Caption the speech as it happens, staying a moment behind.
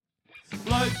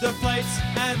load the plates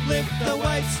and lift the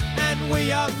weights, and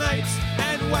we are mates,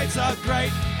 and weights are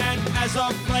great. And as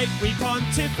of late, we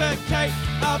pontificate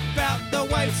about the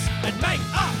weights and make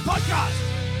a podcast.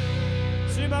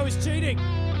 Sumo is cheating.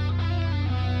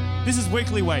 This is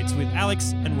Weekly Weights with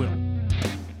Alex and Will.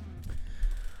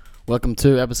 Welcome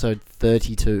to episode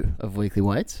 32 of Weekly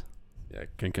Weights. Yeah,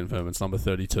 can confirm it's number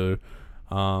 32.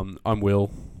 I'm Will.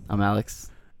 I'm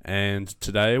Alex. And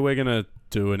today we're going to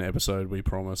do an episode we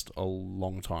promised a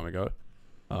long time ago.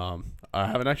 I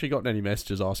haven't actually gotten any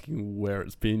messages asking where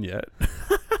it's been yet.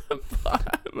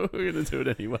 But we're going to do it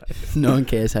anyway. No one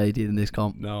cares how you did in this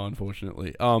comp. No,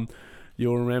 unfortunately.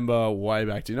 You'll remember way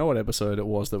back. Do you know what episode it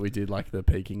was that we did like the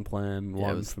peaking plan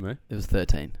one for me? It was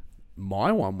 13.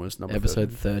 My one was number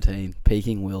Episode 13.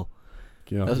 Peaking Will.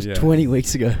 Yeah, that was 20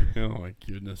 weeks ago. Oh my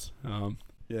goodness.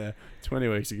 20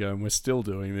 weeks ago, and we're still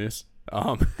doing this.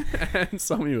 And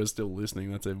some of you are still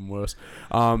listening. That's even worse.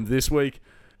 This week,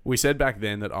 we said back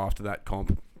then that after that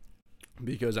comp,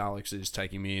 because Alex is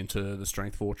taking me into the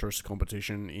Strength Fortress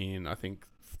competition in, I think,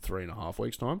 3.5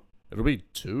 weeks' time. It'll be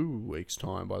 2 weeks'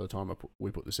 time by the time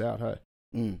we put this out, hey?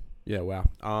 Mm. Yeah,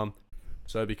 wow.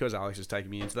 So because Alex is taking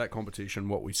me into that competition,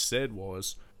 what we said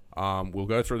was we'll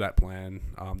go through that plan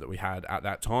that we had at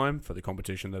that time for the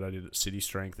competition that I did at City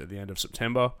Strength at the end of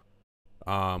September.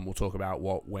 We'll talk about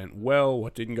what went well,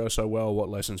 what didn't go so well, what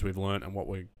lessons we've learned, and what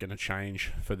we're going to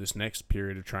change for this next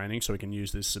period of training so we can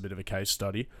use this as a bit of a case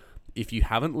study. If you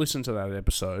haven't listened to that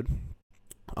episode,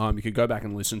 you could go back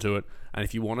and listen to it. And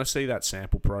if you want to see that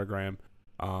sample program,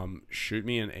 shoot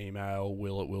me an email,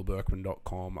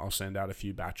 will@willberkman.com. I'll send out a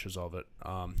few batches of it.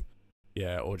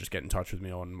 Or just get in touch with me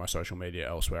on my social media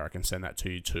elsewhere. I can send that to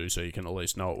you too, so you can at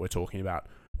least know what we're talking about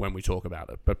when we talk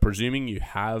about it. But presuming you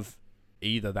have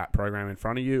either that program in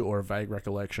front of you or a vague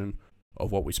recollection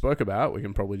of what we spoke about, we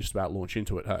can probably just about launch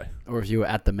into it, hey? Or if you were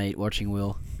at the meet watching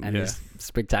Will and his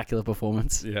spectacular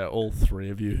performance. Yeah, all three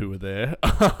of you who were there.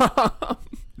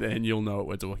 Then you'll know what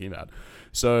we're talking about.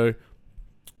 So,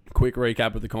 quick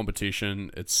recap of the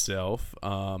competition itself.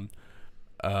 Not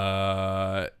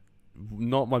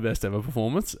my best ever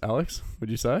performance, Alex,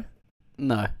 would you say?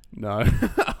 No.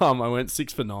 I went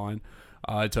 6 for 9.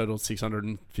 I totaled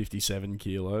 657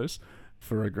 kilos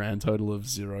for a grand total of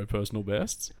 0 personal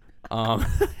bests.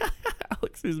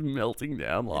 Alex is melting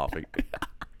down laughing.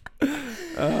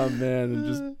 Oh man, and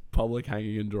just public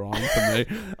hanging and drying for me.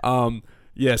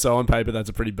 So on paper that's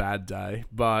a pretty bad day,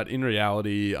 but in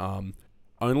reality,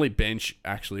 only bench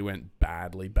actually went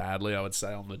badly, I would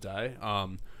say, on the day.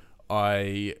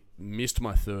 I missed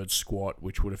my third squat,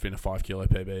 which would have been a 5 kilo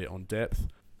PB on depth.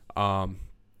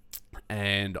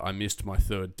 And I missed my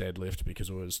third deadlift because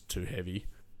it was too heavy.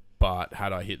 But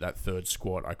had I hit that third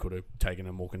squat, I could have taken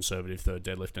a more conservative third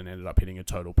deadlift and ended up hitting a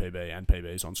total PB and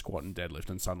PBs on squat and deadlift.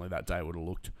 And suddenly that day would have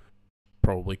looked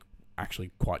probably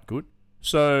actually quite good.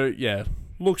 So, yeah,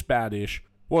 looks bad-ish.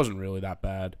 Wasn't really that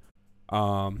bad.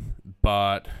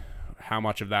 But how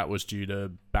much of that was due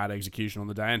to bad execution on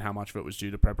the day and how much of it was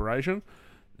due to preparation?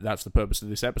 That's the purpose of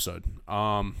this episode.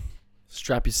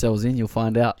 Strap yourselves in, you'll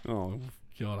find out. Oh,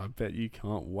 God, I bet you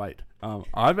can't wait.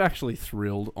 I'm actually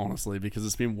thrilled, honestly, because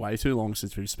it's been way too long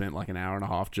since we've spent like an hour and a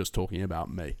half just talking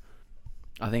about me.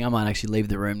 I think I might actually leave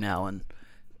the room now and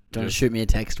don't shoot me a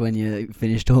text when you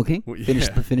finish talking. Well, yeah.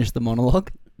 Finish the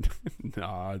monologue.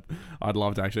 No, I'd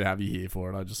love to actually have you here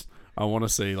for it. I want to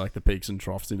see like the peaks and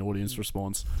troughs in audience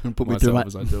response. Put me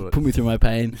through my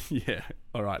pain. Yeah.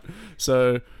 All right.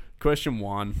 So, question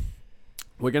 1.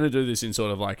 We're going to do this in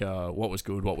sort of like what was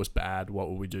good, what was bad, what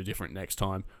will we do different next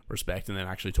time, respect, and then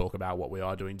actually talk about what we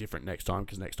are doing different next time,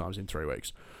 because next time's in 3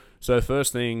 weeks. So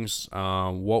first things,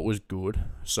 what was good?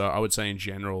 So I would say in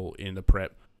general in the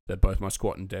prep that both my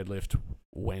squat and deadlift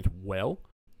went well.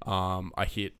 I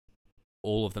hit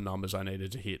all of the numbers I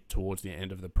needed to hit towards the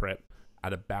end of the prep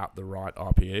at about the right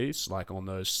RPEs, like on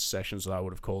those sessions that I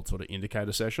would have called sort of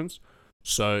indicator sessions.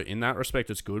 So in that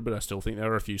respect, it's good, but I still think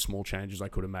there are a few small changes I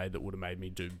could have made that would have made me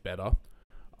do better.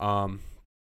 On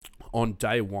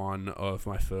day 1 of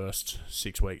my first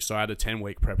 6 weeks, so I had a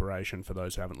 10-week preparation for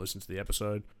those who haven't listened to the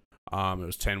episode. It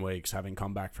was 10 weeks, having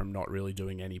come back from not really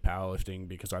doing any powerlifting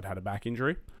because I'd had a back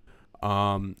injury.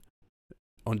 On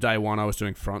day 1, I was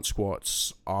doing front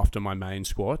squats after my main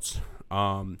squats,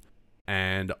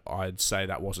 and I'd say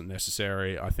that wasn't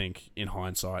necessary. I think in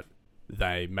hindsight,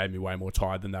 they made me way more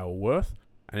tired than they were worth.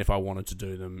 And if I wanted to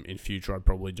do them in future, I'd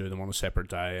probably do them on a separate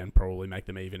day and probably make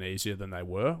them even easier than they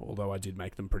were, although I did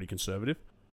make them pretty conservative.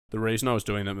 The reason I was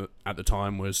doing them at the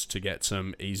time was to get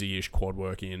some easy-ish quad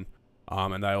work in.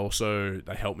 And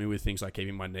they help me with things like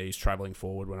keeping my knees traveling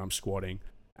forward when I'm squatting,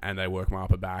 and they work my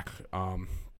upper back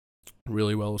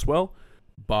really well as well.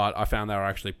 but I found they were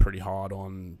actually pretty hard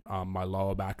on my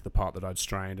lower back, the part that I'd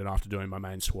strained. And after doing my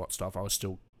main squat stuff, I was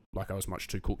still I was much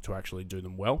too cooked to actually do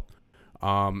them well.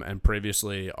 And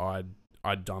previously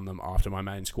I'd done them after my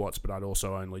main squats, but I'd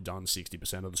also only done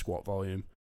 60% of the squat volume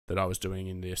that I was doing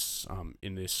in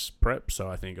this prep. So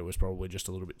I think it was probably just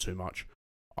a little bit too much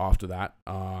after that.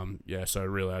 So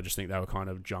really I just think they were kind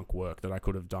of junk work that I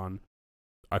could have done.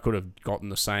 I could have gotten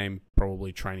the same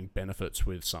probably training benefits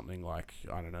with something like,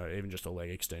 I don't know, even just a leg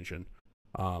extension,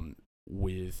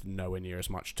 with nowhere near as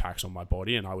much tax on my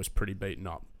body, and I was pretty beaten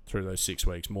up through those 6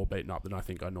 weeks, more beaten up than I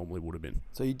think I normally would have been.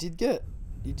 So you did get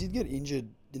injured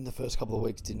in the first couple of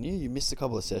weeks, didn't you? You missed a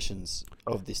couple of sessions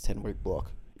of this 10-week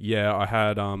block. Yeah, I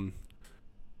had I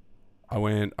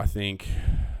think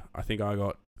I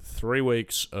got 3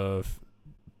 weeks of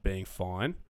being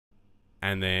fine,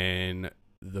 and then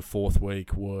the 4th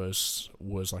week was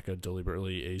like a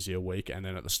deliberately easier week, and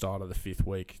then at the start of the 5th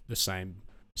week, the same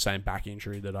back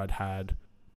injury that I'd had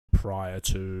prior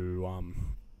to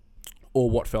or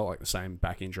what felt like the same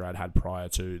back injury I'd had prior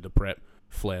to the prep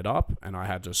flared up, and I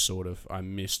had to I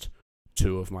missed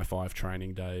 2 of my 5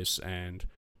 training days and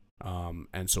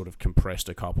sort of compressed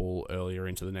a couple earlier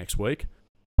into the next week,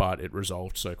 but it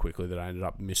resolved so quickly that I ended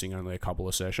up missing only a couple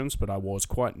of sessions. But I was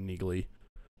quite niggly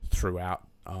throughout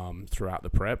the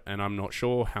prep, and I'm not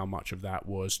sure how much of that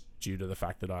was due to the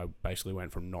fact that I basically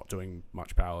went from not doing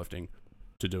much powerlifting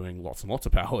to doing lots and lots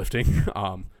of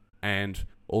powerlifting. And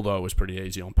although it was pretty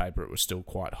easy on paper, it was still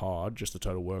quite hard, just the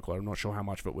total workload. I'm not sure how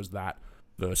much of it was that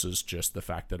versus just the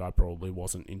fact that I probably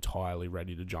wasn't entirely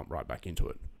ready to jump right back into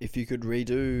it. If you could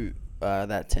redo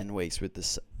that 10 weeks with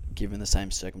this, given the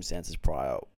same circumstances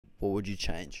prior, what would you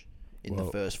change in the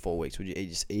first 4 weeks? Would you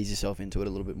just ease yourself into it a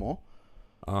little bit more?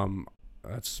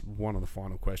 That's one of the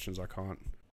final questions. I can't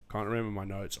remember my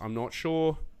notes. I'm not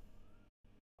sure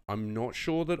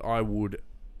that I would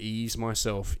ease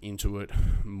myself into it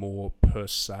more per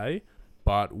se,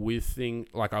 but with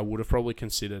I would have probably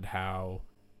considered how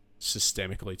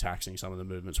systemically taxing some of the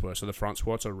movements were. So the front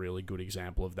squat's a really good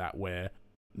example of that, where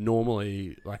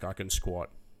normally I can squat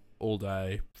all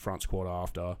day, front squat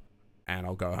after, and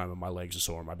I'll go home and my legs are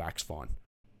sore and my back's fine.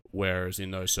 Whereas in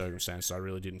those circumstances, I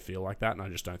really didn't feel like that, and I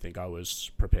just don't think I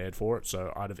was prepared for it.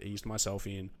 So I'd have eased myself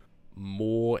in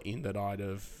more in that I'd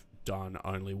have done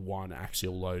only 1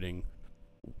 axial loading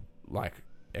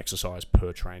exercise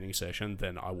per training session,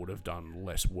 then I would have done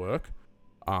less work.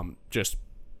 Just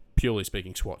purely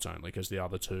speaking squats only, because the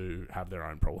other 2 have their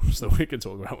own problems that we can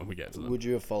talk about when we get to them. Would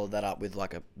you have followed that up with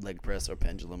like a leg press or a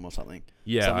pendulum or something?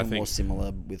 Yeah, something I think more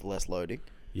similar with less loading.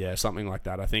 Yeah, something like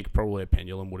that. I think probably a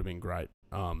pendulum would have been great.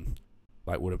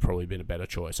 Would have probably been a better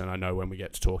choice. And I know when we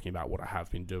get to talking about what I have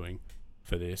been doing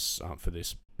for this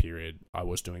period, I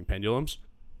was doing pendulums,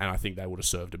 and I think they would have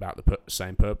served about the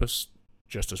same purpose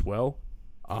just as well.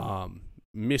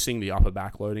 Missing the upper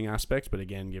back loading aspect, but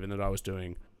again, given that I was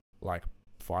doing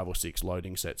 5 or 6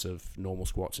 loading sets of normal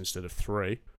squats instead of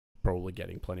 3, probably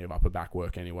getting plenty of upper back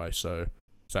work anyway. So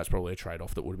that's probably a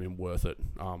trade-off that would have been worth it.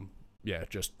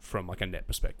 Just from a net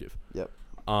perspective. Yep.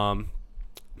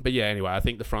 But yeah, anyway, I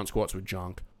think the front squats were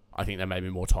junk. I think they made me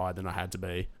more tired than I had to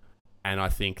be. And I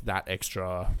think that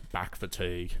extra back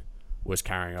fatigue was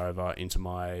carrying over into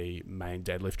my main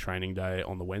deadlift training day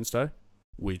on the Wednesday,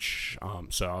 which,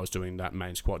 so I was doing that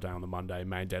main squat day on the Monday,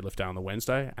 main deadlift day on the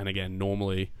Wednesday. And again,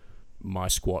 normally my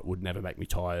squat would never make me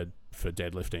tired for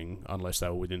deadlifting unless they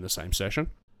were within the same session.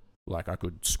 I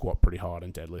could squat pretty hard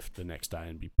and deadlift the next day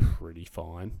and be pretty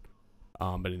fine.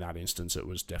 But in that instance, it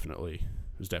was definitely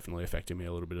affecting me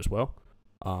a little bit as well.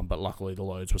 But luckily, the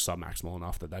loads were submaximal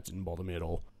enough that didn't bother me at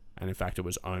all. And in fact, it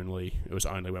was only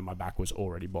when my back was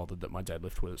already bothered that my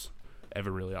deadlift was ever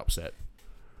really upset.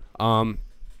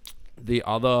 The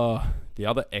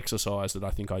other exercise that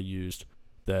I think I used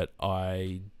that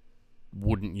I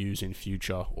wouldn't use in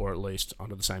future, or at least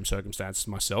under the same circumstances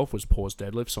myself, was pause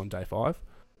deadlifts on day 5.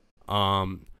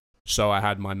 So I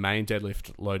had my main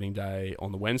deadlift loading day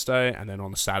on the Wednesday, and then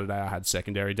on the Saturday I had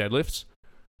secondary deadlifts.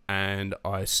 And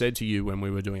I said to you when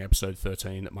we were doing episode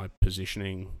 13 that my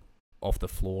positioning off the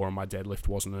floor on my deadlift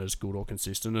wasn't as good or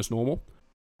consistent as normal.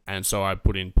 And so I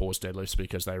put in pause deadlifts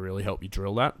because they really help you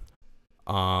drill that.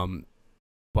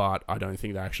 But I don't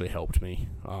think they actually helped me,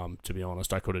 to be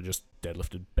honest. I could have just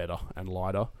deadlifted better and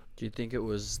lighter. Do you think it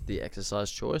was the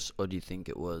exercise choice, or do you think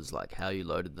it was how you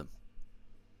loaded them?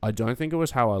 I don't think it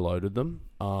was how I loaded them.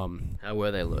 How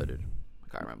were they loaded? I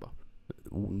can't remember.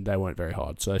 They weren't very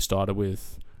hard. So they started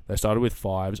with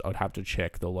 5s. I'd have to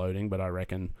check the loading, but I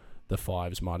reckon the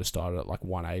 5s might have started at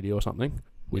 180 or something,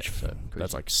 which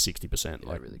that's 60%,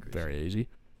 really very easy.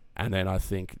 And then I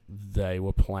think they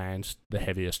were planned, the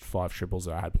heaviest 5 triples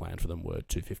that I had planned for them were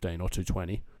 215 or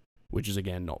 220, which is,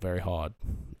 again, not very hard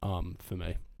for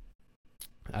me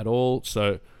at all.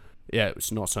 So, yeah,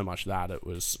 it's not so much that. It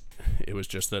was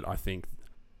just that I think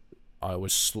I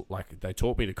was, they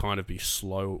taught me to kind of be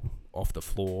slow off the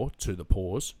floor to the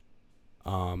pause.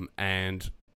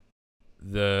 And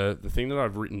the thing that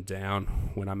I've written down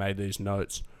when I made these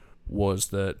notes was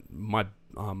that my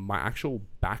actual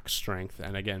back strength,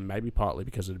 and again, maybe partly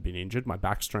because it had been injured, my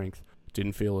back strength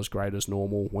didn't feel as great as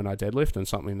normal when I deadlift, and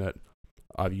something that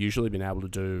I've usually been able to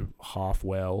do half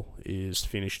well is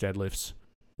finish deadlifts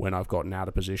when I've gotten out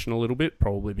of position a little bit,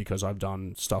 probably because I've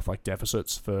done stuff like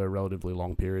deficits for relatively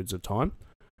long periods of time.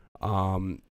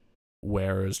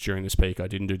 Whereas during this peak, I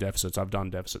didn't do deficits. I've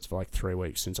done deficits for like 3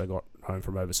 weeks since I got home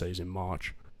from overseas in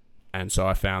March. And so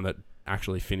I found that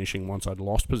actually finishing once I'd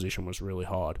lost position was really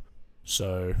hard.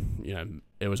 So,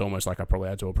 it was almost like I probably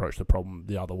had to approach the problem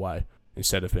the other way.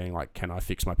 Instead of being like, can I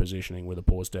fix my positioning with a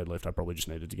pause deadlift, I probably just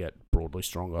needed to get broadly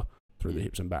stronger through the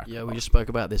hips and back. Yeah, we just spoke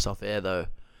about this off air, though,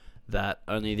 that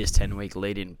only this 10-week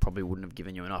lead-in probably wouldn't have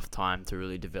given you enough time to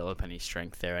really develop any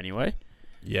strength there anyway.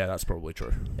 Yeah, that's probably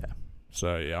true. Yeah.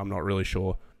 So, yeah, I'm not really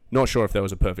sure. Not sure if there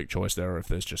was a perfect choice there or if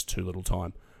there's just too little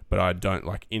time. But I don't,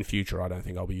 in future, I don't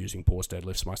think I'll be using pause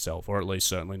deadlifts myself, or at least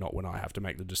certainly not when I have to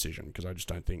make the decision, because I just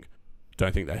don't think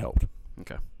they helped.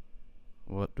 Okay.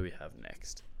 What do we have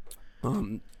next?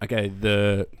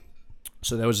 Okay,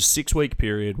 so there was a 6-week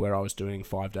period where I was doing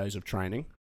 5 days of training,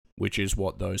 which is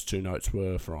what those 2 notes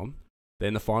were from.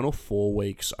 Then the final 4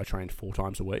 weeks, I trained 4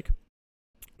 times a week,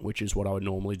 which is what I would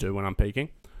normally do when I'm peaking.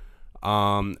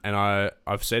 And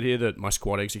I've said here that my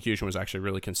squat execution was actually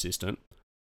really consistent.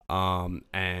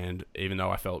 And even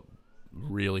though I felt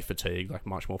really fatigued,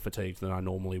 much more fatigued than I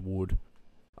normally would,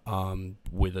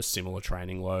 with a similar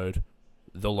training load,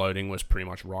 the loading was pretty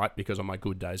much right, because on my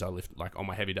good days, on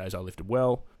my heavy days, I lifted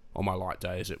well. On my light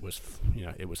days, it was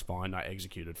fine. I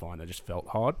executed fine. I just felt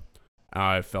hard.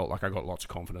 I felt like I got lots of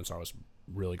confidence. I was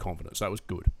really confident. So that was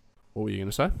good. What were you going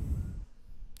to say?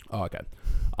 Oh, okay.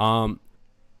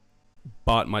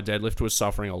 But my deadlift was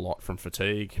suffering a lot from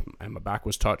fatigue, and my back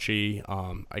was touchy.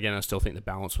 Again, I still think the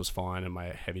balance was fine, and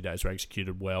my heavy days were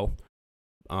executed well.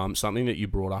 Something that you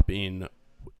brought up in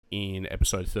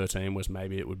episode 13 was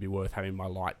maybe it would be worth having my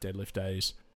light deadlift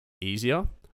days easier.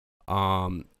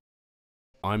 I'm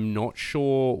not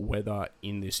sure whether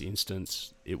in this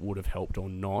instance it would have helped or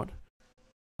not.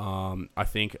 I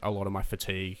think a lot of my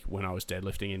fatigue when I was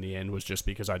deadlifting in the end was just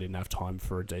because I didn't have time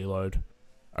for a deload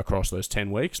across those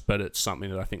 10 weeks, but it's something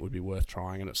that I think would be worth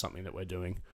trying, and it's something that we're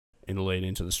doing in the lead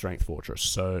into the Strength Fortress.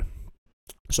 So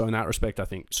in that respect, I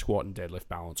think squat and deadlift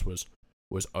balance was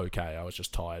okay. I was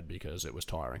just tired because it was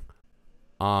tiring.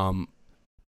 Another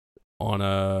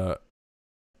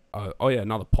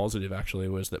positive actually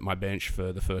was that my bench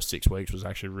for the first 6 weeks was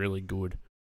actually really good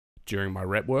during my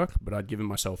rep work, but I'd given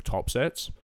myself top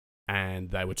sets and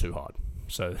they were too hard.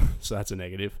 So that's a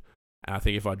negative. And I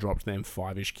think if I dropped them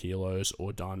 5-ish kilos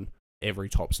or done every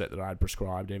top set that I had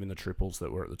prescribed, even the triples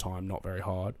that were at the time not very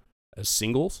hard, as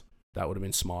singles, that would have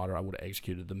been smarter. I would have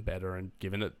executed them better, and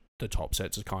given it the top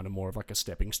sets is kind of more of like a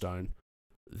stepping stone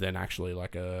than actually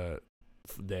like there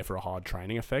for a hard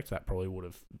training effect, that probably would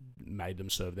have made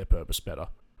them serve their purpose better.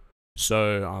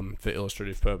 So for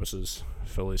illustrative purposes,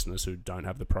 for listeners who don't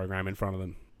have the program in front of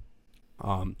them,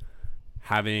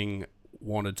 having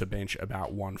wanted to bench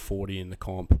about 140 in the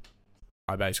comp,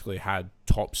 I basically had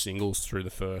top singles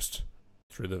triples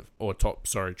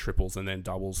and then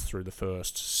doubles through the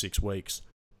first 6 weeks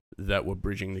that were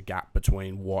bridging the gap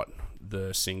between what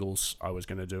the singles I was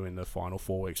going to do in the final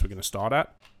 4 weeks were going to start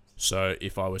at. So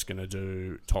if I was going to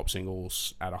do top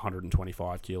singles at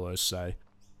 125 kilos, say,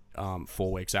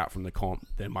 4 weeks out from the comp,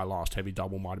 then my last heavy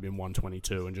double might have been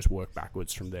 122, and just work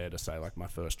backwards from there to say like my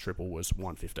first triple was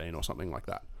 115 or something like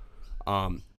that.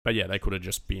 But yeah, they could have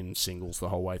just been singles the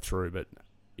whole way through, but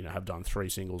have done 3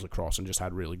 singles across and just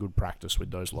had really good practice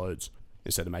with those loads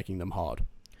instead of making them hard.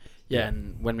 Yeah,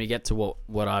 and when we get to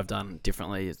what I've done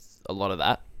differently, it's a lot of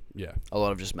that. Yeah. A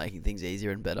lot of just making things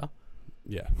easier and better.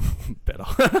 Yeah, better.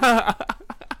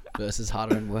 Versus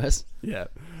harder and worse. Yeah.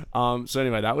 So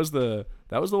anyway, that was the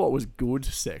what was good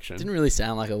section. Didn't really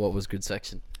sound like a what was good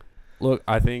section. Look,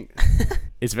 I think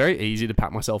it's very easy to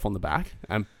pat myself on the back,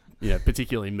 and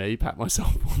particularly me pat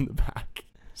myself on the back.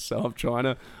 So I'm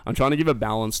trying to give a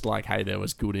balanced, like, hey, there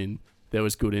was good in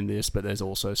this, but there's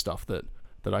also stuff that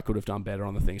I could have done better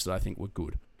on the things that I think were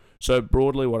good. So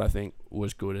broadly, what I think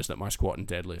was good is that my squat and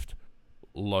deadlift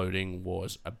loading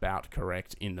was about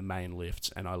correct in the main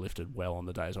lifts, and I lifted well on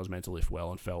the days I was meant to lift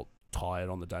well, and felt tired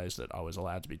on the days that I was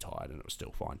allowed to be tired, and it was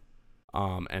still fine.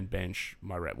 And bench,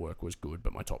 my rep work was good,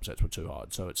 but my top sets were too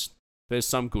hard. So there's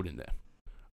some good in there.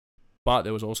 But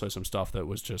there was also some stuff that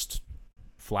was just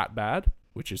flat bad,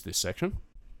 which is this section.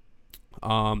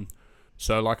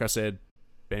 So like I said,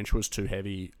 bench was too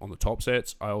heavy on the top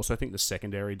sets. I also think the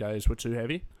secondary days were too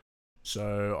heavy.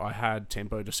 So I had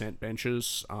tempo descent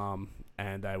benches,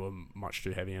 and they were much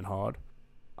too heavy and hard.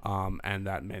 And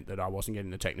that meant that I wasn't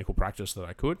getting the technical practice that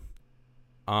I could.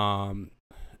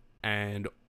 And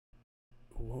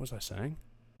what was I saying?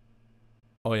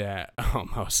 Oh yeah, I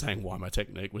was saying why my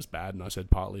technique was bad, and I said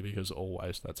partly because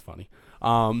always. That's funny.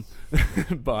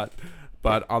 But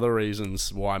other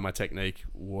reasons why my technique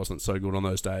wasn't so good on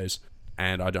those days,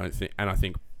 and I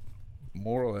think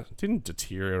more or less didn't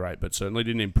deteriorate, but certainly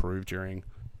didn't improve during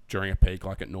a peak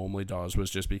like it normally does,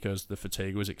 was just because the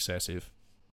fatigue was excessive,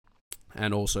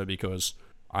 and also because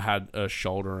I had a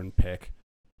shoulder and pec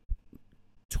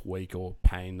tweak or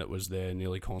pain that was there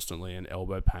nearly constantly, and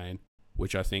elbow pain,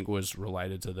 which I think was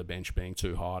related to the bench being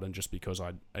too hard, and just because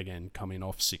I'd, again, come in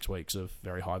off 6 weeks of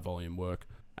very high volume work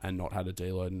and not had a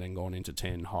deload, and then gone into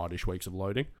 10 hardish weeks of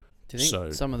loading. Do you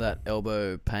think some of that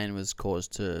elbow pain was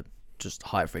caused to just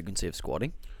high frequency of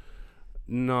squatting?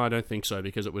 No, I don't think so,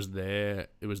 because it was there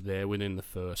within the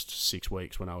first 6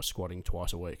 weeks when I was squatting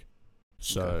twice a week.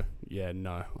 So, okay. Yeah,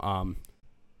 no.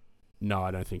 No,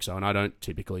 I don't think so. And I don't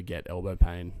typically get elbow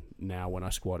pain now when I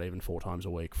squat even 4 times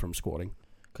a week from squatting.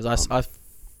 Because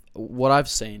what I've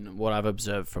seen, what I've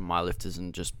observed from my lifters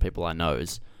and just people I know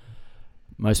is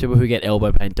most people who get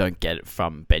elbow pain don't get it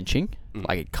from benching.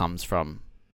 Like it comes from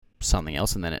something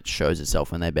else, and then it shows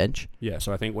itself when they bench. Yeah,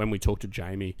 so I think when we talk to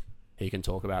Jamie, he can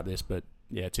talk about this. But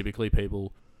yeah, typically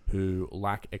people who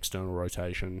lack external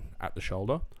rotation at the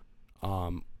shoulder,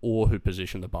 or who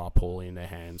position the bar poorly in their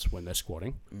hands when they're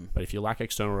squatting. But if you lack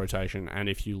external rotation, and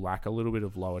if you lack a little bit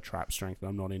of lower trap strength,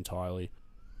 I'm not entirely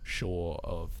sure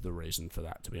of the reason for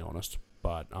that, to be honest.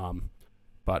 But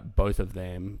both of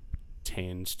them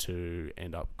tend to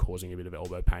end up causing a bit of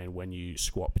elbow pain when you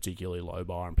squat particularly low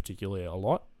bar and particularly a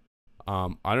lot.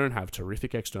 I don't have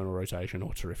terrific external rotation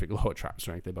or terrific lower trap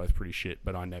strength. They're both pretty shit,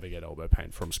 but I never get elbow pain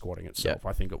from squatting itself. Yep.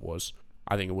 I think it was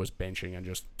benching and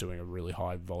just doing a really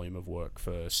high volume of work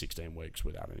for 16 weeks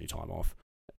without any time off.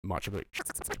 Much of it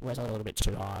was a little bit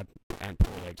too hard and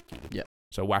poorly executed. Yeah.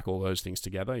 So whack all those things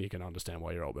together, you can understand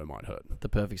why your elbow might hurt. The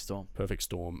perfect storm. Perfect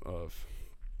storm of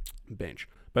bench.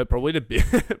 But probably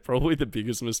the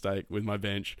biggest mistake with my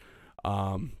bench,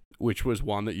 which was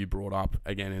one that you brought up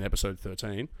again in episode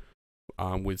 13,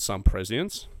 with some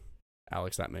prescience.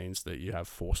 Alex, that means that you have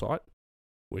foresight,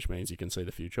 which means you can see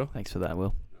the future. Thanks for that,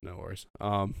 Will. No worries.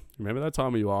 Remember that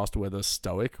time you asked whether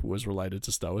stoic was related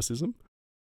to stoicism?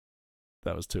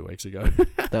 That was 2 weeks ago.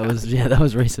 That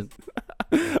was recent.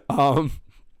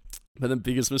 But the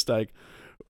biggest mistake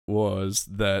was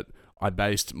that I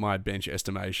based my bench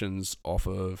estimations off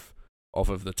of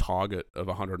the target of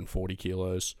 140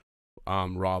 kilos,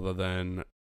 rather than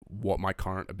what my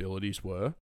current abilities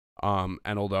were.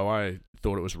 And although I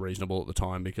thought it was reasonable at the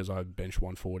time because I benched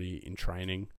 140 in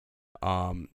training,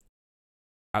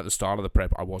 at the start of the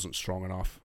prep, I wasn't strong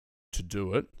enough to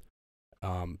do it,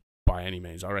 by any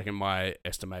means. I reckon my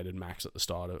estimated max at the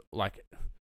start of,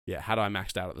 had I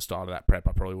maxed out at the start of that prep,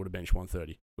 I probably would have benched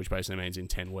 130, which basically means in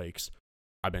 10 weeks,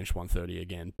 I benched 130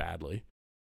 again badly.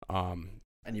 And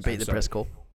you beat the press call?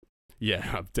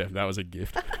 Yeah, that was a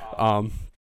gift.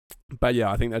 But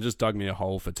yeah, I think that just dug me a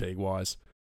hole fatigue-wise,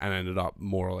 and ended up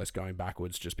more or less going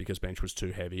backwards just because bench was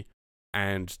too heavy.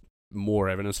 And more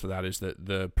evidence for that is that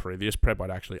the previous prep,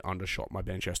 I'd actually undershot my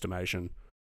bench estimation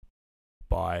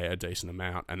by a decent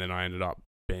amount, and then I ended up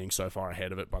being so far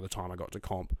ahead of it by the time I got to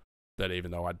comp that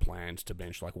even though I'd planned to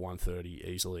bench like 130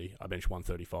 easily, I benched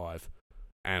 135,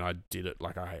 and I did it,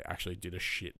 I actually did a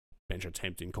shit bench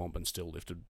attempt in comp and still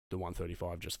lifted the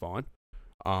 135 just fine.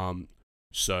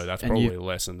 So that's probably a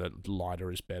lesson that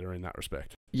lighter is better in that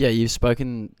respect. Yeah, you've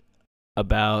spoken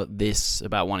about this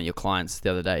about one of your clients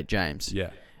the other day, James. Yeah.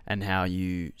 And how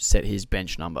you set his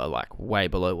bench number way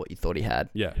below what you thought he had.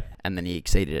 Yeah. And then he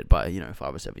exceeded it by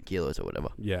 5 or 7 kilos or whatever.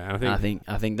 Yeah, and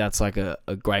I think that's like a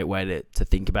great way to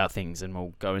think about things, and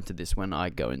we'll go into this when I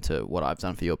go into what I've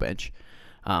done for your bench.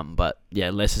 But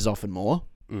yeah, less is often more.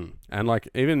 And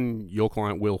even your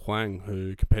client Will Huang,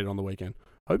 who competed on the weekend,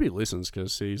 hope he listens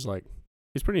because he's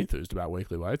pretty enthused about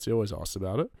weekly weights. He always asks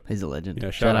about it. He's a legend.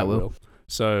 Yeah, shout out Will.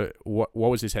 So what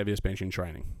was his heaviest bench in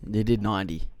training? He did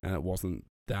 90. And it wasn't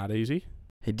that easy?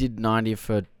 He did 90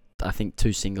 for, I think,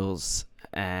 2 singles,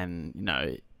 and,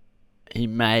 he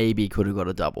maybe could have got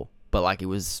a double. But, it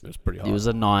was pretty hard. It was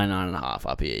a 9.5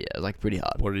 up here, yeah. It was, pretty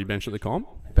hard. What did he bench at the comp?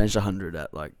 Benched 100 at,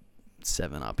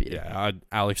 7 up here. Yeah,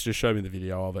 Alex just showed me the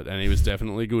video of it, and he was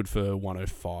definitely good for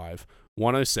 105,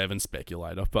 107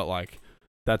 speculator. But like,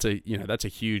 that's a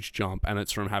huge jump, and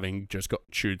it's from having just got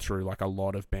chewed through like a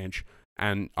lot of bench.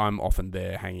 And I'm often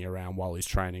there hanging around while he's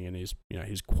training, and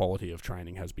his quality of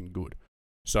training has been good.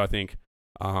 So I think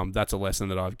that's a lesson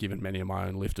that I've given many of my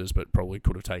own lifters, but probably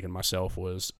could have taken myself,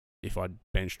 was if I'd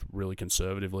benched really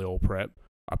conservatively all prep,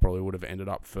 I probably would have ended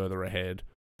up further ahead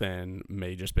than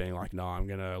me just being like, no, I'm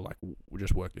gonna like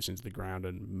just work this into the ground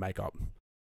and make up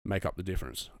the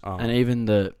difference. And even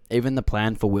the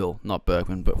plan for Will, not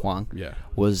Berkman but Huang,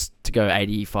 was to go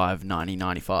 85, 90,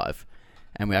 95,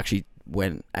 and we actually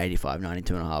went 85,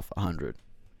 92 and a half, 100.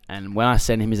 And when I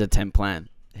sent him his attempt plan,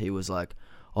 he was like,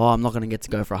 "Oh, I'm not gonna get to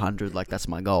go for 100. Like that's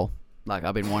my goal. Like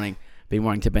I've been wanting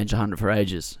to bench 100 for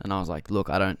ages." And I was like, "Look,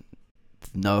 I don't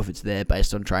know if it's there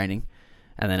based on training."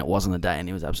 And then it wasn't the day, and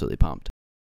he was absolutely pumped.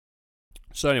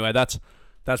 So anyway, that's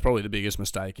probably the biggest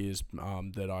mistake, is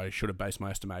that I should have based my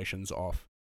estimations off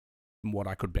what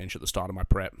I could bench at the start of my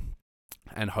prep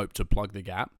and hope to plug the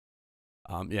gap.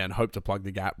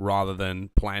 Rather than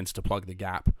plans to plug the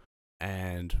gap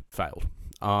and failed.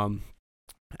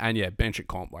 Bench at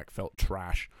comp like felt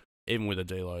trash. Even with a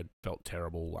deload, felt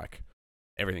terrible. Like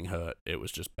everything hurt. It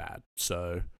was just bad.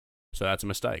 So that's a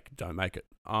mistake. Don't make it.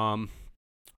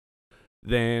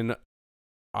 Then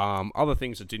other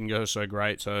things that didn't go so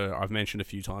great. So I've mentioned a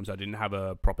few times I didn't have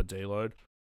a proper deload.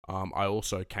 I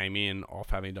also came in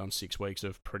off having done 6 weeks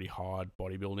of pretty hard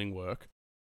bodybuilding work.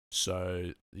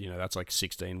 So, that's like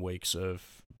 16 weeks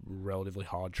of relatively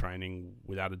hard training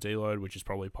without a deload, which is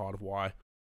probably part of why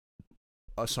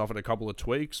I suffered a couple of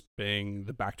tweaks, being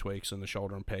the back tweaks and the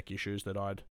shoulder and pec issues that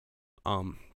I'd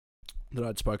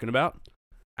spoken about.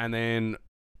 And then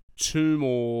two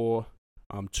more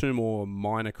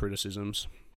minor criticisms.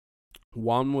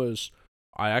 One was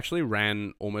I actually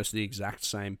ran almost the exact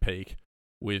same peak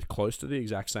with close to the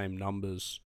exact same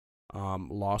numbers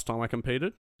last time I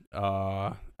competed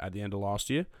at the end of last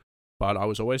year, but I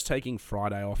was always taking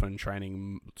Friday off and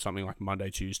training something like Monday,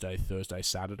 Tuesday, Thursday,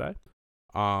 Saturday.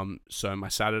 So my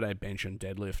Saturday bench and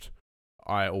deadlift,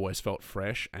 I always felt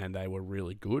fresh and they were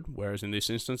really good. Whereas in this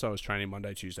instance, I was training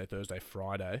Monday, Tuesday, Thursday,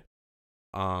 Friday.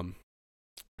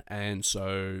 And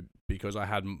so because I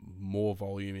had more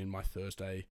volume in my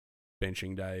Thursday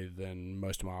benching day than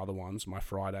most of my other ones, my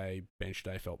Friday bench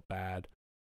day felt bad,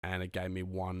 and it gave me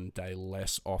 1 day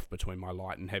less off between my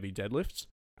light and heavy deadlifts,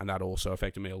 and that also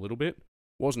affected me a little bit.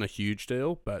 Wasn't a huge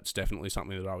deal, but it's definitely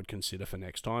something that I would consider for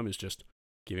next time, is just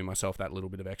giving myself that little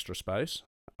bit of extra space.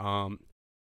 And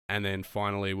then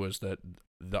finally was that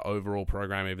the overall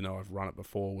program, even though I've run it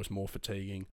before, was more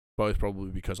fatiguing, both probably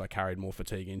because I carried more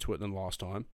fatigue into it than last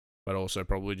time, but also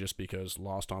probably just because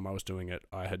last time I was doing it,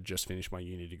 I had just finished my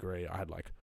uni degree. I had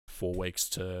like 4 weeks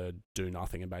to do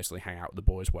nothing and basically hang out with the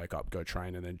boys, wake up, go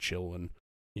train, and then chill and,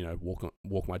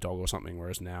 walk my dog or something.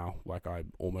 Whereas now, like, I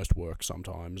almost work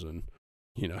sometimes and,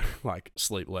 like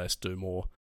sleep less, do more.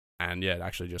 And yeah, it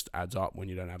actually just adds up when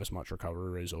you don't have as much recovery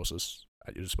resources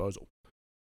at your disposal.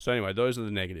 So anyway, those are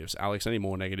the negatives. Alex, any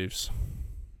more negatives?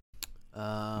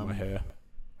 My hair.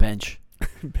 Bench.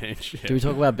 Bench. Yeah. Did we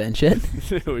talk about bench yet?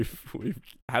 we've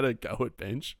had a go at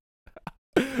bench.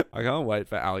 I can't wait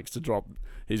for Alex to drop.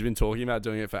 He's been talking about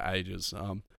doing it for ages,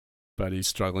 but he's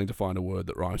struggling to find a word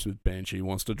that rhymes with bench. He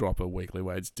wants to drop a Weekly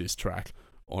Weights diss track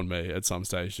on me at some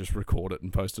stage, just record it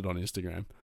and post it on Instagram.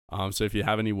 So if you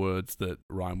have any words that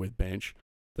rhyme with bench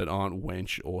that aren't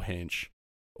wench or hench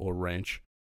or wrench,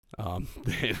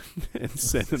 then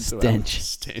send them to Alex.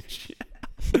 Stench.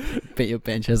 But your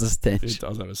bench has a stench. It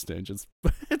does have a stench.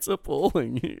 It's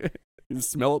appalling. You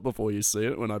smell it before you see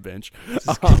it when I bench.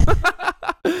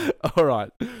 All right.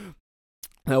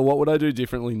 Now, what would I do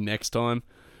differently next time?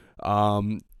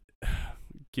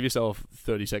 Give yourself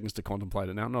 30 seconds to contemplate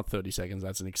it now. Not 30 seconds.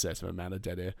 That's an excessive amount of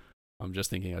dead air. I'm just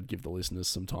thinking I'd give the listeners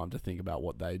some time to think about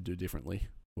what they'd do differently,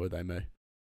 were they me.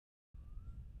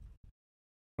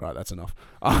 All right, that's enough.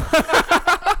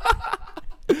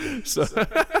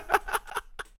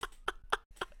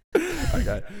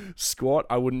 Okay, squat,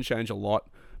 I wouldn't change a lot,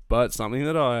 but something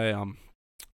that I'm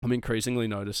increasingly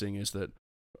noticing is that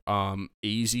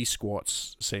easy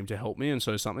squats seem to help me, and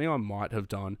so something I might have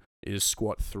done is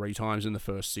squat 3 times in the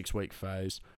first 6-week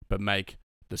phase, but make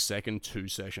the second 2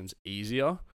 sessions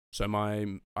easier. So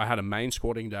I had a main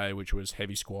squatting day, which was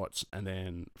heavy squats and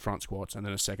then front squats, and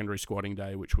then a secondary squatting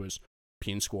day, which was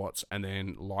pin squats and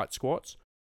then light squats.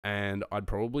 And I'd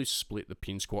probably split the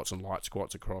pin squats and light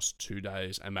squats across 2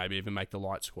 days, and maybe even make the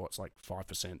light squats like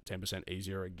 5%, 10%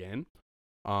 easier again.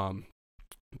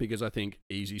 Because I think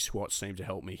easy squats seem to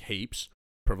help me heaps,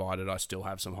 provided I still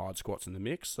have some hard squats in the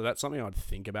mix. So that's something I'd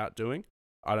think about doing.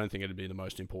 I don't think it'd be the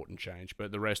most important change,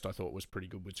 but the rest I thought was pretty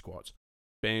good with squats.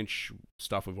 Bench,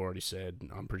 stuff we've already said.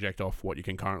 Project off what you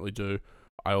can currently do.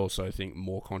 I also think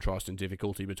more contrast in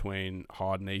difficulty between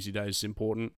hard and easy days is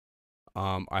important.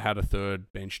 I had a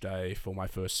third bench day for my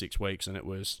first 6 weeks, and it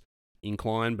was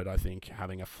incline, but I think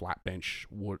having a flat bench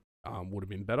would have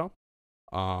been better.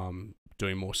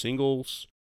 Doing more singles,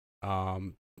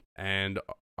 and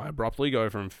I abruptly go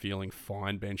from feeling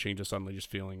fine benching to suddenly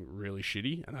just feeling really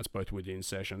shitty, and that's both within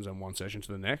sessions and one session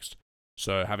to the next.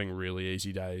 So having really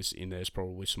easy days in there is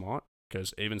probably smart,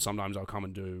 because even sometimes I'll come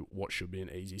and do what should be an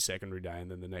easy secondary day,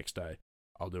 and then the next day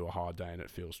I'll do a hard day and it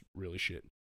feels really shit.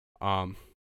 And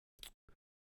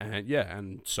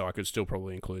so I could still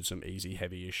probably include some easy,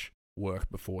 heavy-ish work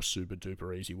before super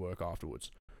duper easy work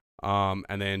afterwards.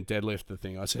 And then deadlift, the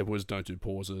thing I said was don't do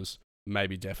pauses,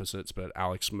 maybe deficits, but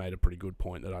Alex made a pretty good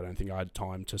point that I don't think I had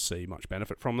time to see much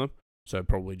benefit from them. So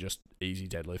probably just easy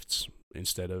deadlifts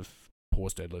instead of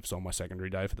pause deadlifts on my secondary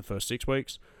day for the first 6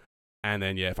 weeks. And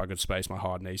then, if I could space my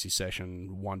hard and easy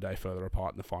session one day further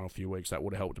apart in the final few weeks, that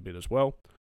would have helped a bit as well.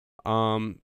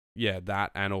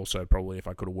 That, and also probably if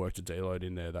I could have worked a deload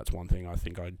in there, that's one thing I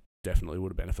think I definitely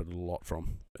would have benefited a lot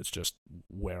from. It's just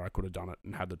where I could have done it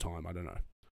and had the time, I don't know.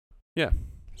 Yeah.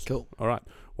 Cool. All right.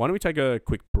 Why don't we take a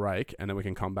quick break, and then we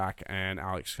can come back and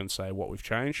Alex can say what we've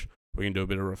changed. We can do a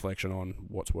bit of reflection on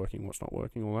what's working, what's not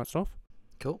working, all that stuff.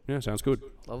 Cool. Yeah, sounds good.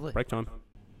 Lovely. Break time.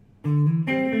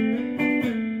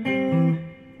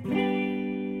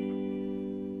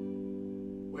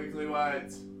 Weekly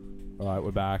weights. All right,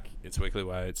 we're back. It's Weekly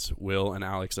Weights, Will and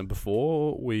Alex. And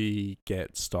before we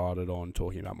get started on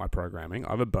talking about my programming,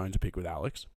 I have a bone to pick with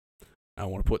Alex. I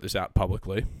want to put this out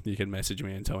publicly. You can message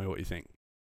me and tell me what you think.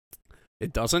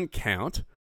 It doesn't count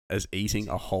as eating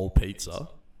a whole pizza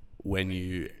when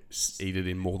you eat it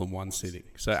in more than one sitting.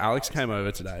 So Alex came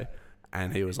over today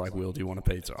and he was like, Will, do you want a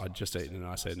pizza? I'd just eaten it and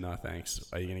I said, no, thanks.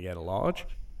 Are you going to get a large?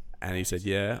 And he said,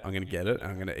 yeah, I'm going to get it and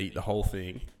I'm going to eat the whole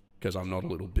thing because I'm not a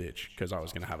little bitch, because I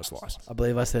was going to have a slice. I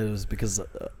believe I said it was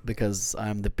because I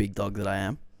am the big dog that I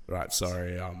am. Right,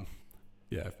 sorry.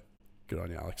 Good on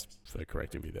you, Alex, for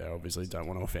correcting me there. Obviously, don't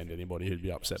want to offend anybody who'd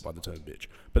be upset by the term bitch.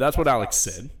 But that's what Alex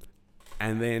said.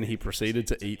 And then he proceeded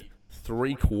to eat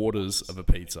 3/4 of a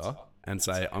pizza and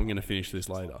say, I'm going to finish this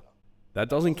later. That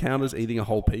doesn't count as eating a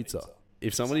whole pizza.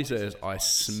 If somebody says, I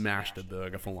smashed a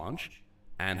burger for lunch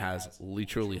and has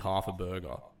literally half a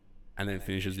burger and then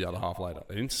finishes the other half later,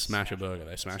 they didn't smash a burger,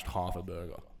 they smashed half a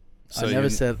burger. So I never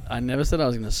said I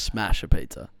was going to smash a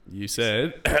pizza. You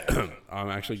said, I'm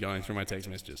actually going through my text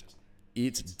messages.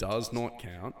 It does not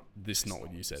count. This is not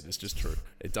what you said. This is just true.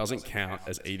 It doesn't count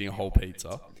as eating a whole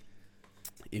pizza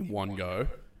in one go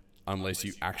unless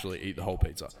you actually eat the whole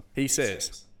pizza. He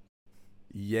says,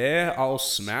 yeah, I'll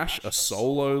smash a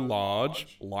solo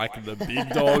large like the big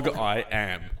dog I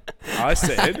am. I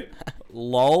said,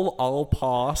 lol, I'll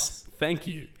pass. Thank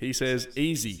you. He says,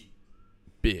 easy,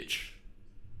 bitch.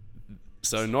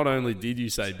 So not only did you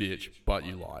say bitch, but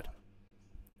you lied.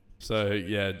 So,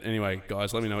 yeah, anyway,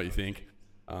 guys, let me know what you think.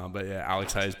 But, yeah,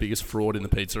 Alex Hayes, biggest fraud in the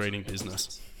pizza eating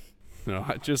business.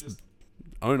 Just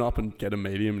own up and get a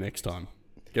medium next time.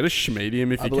 Get a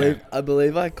schmedium if you can. I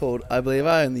believe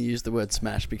I only used the word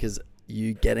smash because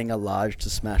you getting a large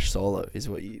to smash solo is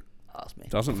what you asked me.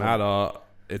 Doesn't matter.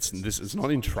 It's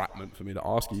not entrapment for me to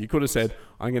ask you. You could have said,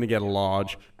 I'm going to get a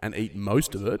large and eat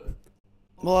most of it.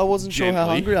 Well, I wasn't sure how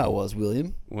hungry I was,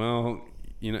 William. Well,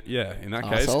 in that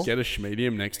case, get a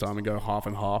schmedium next time and go half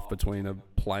and half between a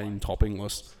plain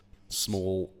toppingless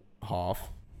small half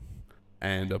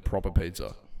and a proper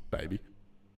pizza, baby.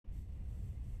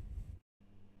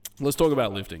 Let's talk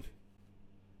about lifting.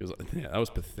 That was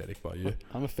pathetic by you.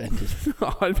 I'm offended.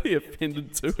 I'd be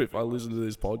offended too if I listened to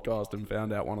this podcast and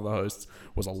found out one of the hosts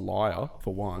was a liar,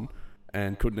 for one,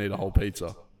 and couldn't eat a whole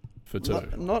pizza, for two.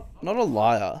 Not a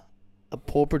liar. A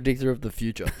poor predictor of the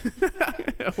future.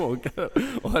 well,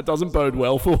 that doesn't bode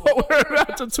well for what we're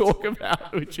about to talk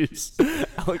about, which is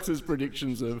Alex's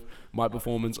predictions of my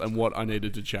performance and what I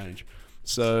needed to change.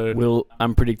 So,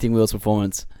 I'm predicting Will's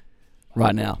performance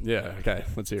right now. Yeah, okay,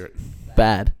 let's hear it.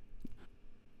 Bad.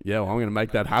 Yeah, well, I'm going to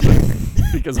make that happen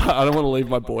because I don't want to leave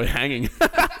my boy hanging.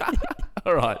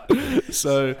 All right,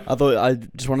 so I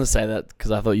just want to say that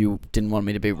because I thought you didn't want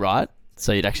me to be right,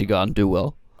 so you'd actually go out and do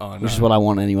well. Oh, no. Which is what I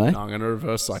want anyway. No, I'm going to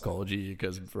reverse psychology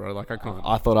because, bro, I can't.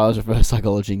 I thought I was reverse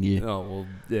psychologying you. Oh, well,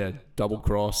 yeah, double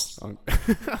cross. I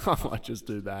might just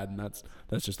do bad, and that's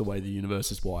just the way the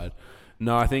universe is wired.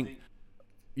 No, I think,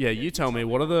 you tell me,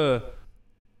 what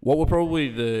were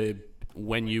probably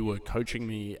when you were coaching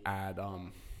me at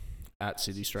at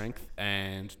City Strength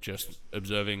and just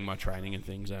observing my training and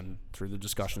things and through the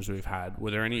discussions we've had,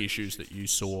 were there any issues that you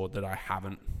saw that I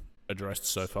haven't addressed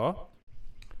so far?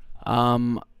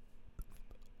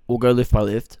 We'll go lift by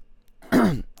lift.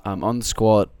 On the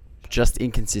squat, just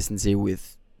inconsistency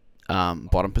with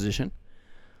bottom position.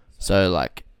 So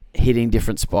like hitting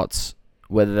different spots,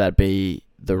 whether that be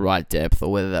the right depth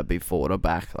or whether that be forward or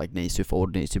back, like knees too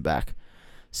forward, knees too back,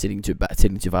 sitting too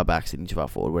far back, sitting too far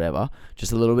forward, whatever.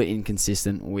 Just a little bit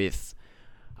inconsistent with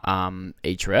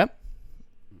each rep.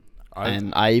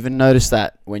 And I even noticed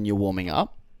that when you're warming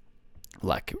up,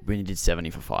 like when you did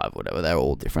 70 for 5, whatever, they're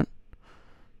all different.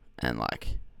 And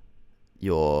like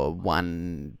your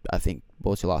one, I think,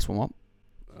 what was your last warm up?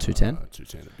 210?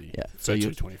 210 would be. Yeah. So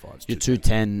your 225. Your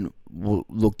 210 will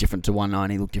look different to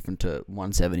 190, look different to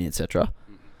 170, etc.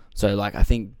 So like I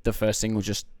think the first thing was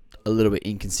just a little bit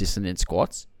inconsistent in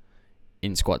squat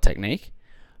technique.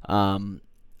 On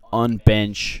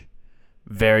bench,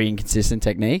 very inconsistent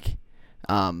technique.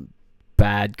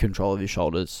 Bad control of your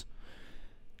shoulders.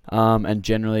 And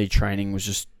generally training was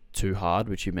just too hard,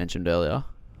 which you mentioned earlier,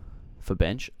 for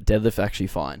bench. Deadlift actually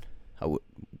fine. I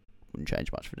wouldn't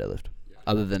change much for deadlift,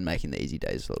 other than making the easy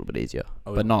days a little bit easier.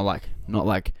 But not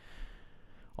like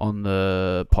on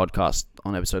the podcast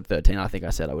on episode 13. I think I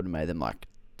said I would have made them like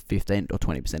 15 or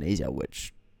 20% easier,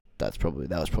 which that was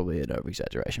probably an over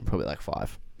exaggeration. Probably like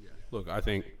 5. Look, I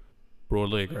think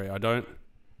broadly agree. I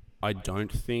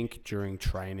don't think during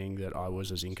training that I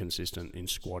was as inconsistent in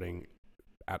squatting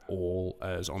at all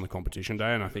as on the competition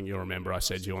day. And I think you'll remember I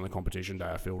said to you on the competition day,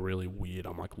 I feel really weird.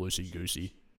 I'm like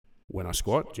loosey-goosey when I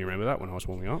squat. Do you remember that when I was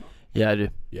warming up? Yeah, I do.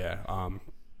 Yeah.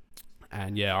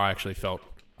 And yeah, I felt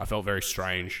very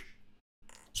strange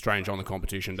on the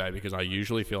competition day, because I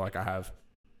usually feel like I have,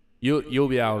 you'll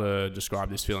be able to describe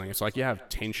this feeling. It's like you have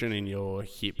tension in your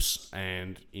hips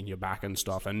and in your back and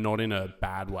stuff, and not in a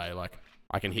bad way. Like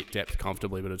I can hit depth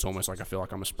comfortably, but it's almost like I feel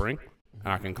like I'm a spring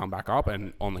and I can come back up.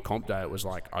 And on the comp day, it was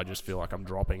like I just feel like I'm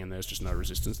dropping and there's just no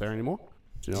resistance there anymore.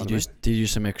 Do you know what I mean? Did you do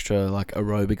some extra like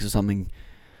aerobics or something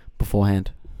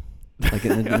beforehand? Like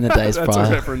in the days That's prior?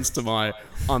 a reference to my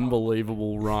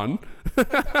unbelievable run.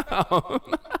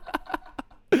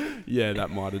 Yeah, that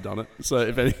might have done it. So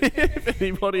if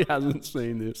anybody hasn't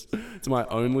seen this, it's my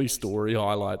only story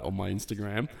highlight on my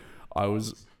Instagram. I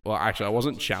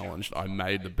wasn't challenged. I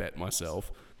made the bet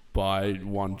myself by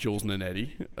one Jules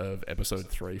Nanetti of episode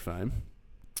 3 fame.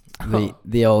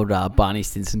 The old Barney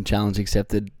Stinson challenge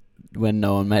accepted when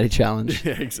no one made a challenge.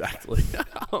 Yeah, exactly.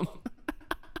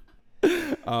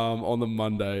 On the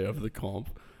Monday of the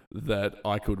comp, that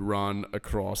I could run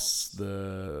across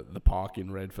the park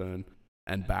in Redfern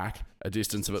and back a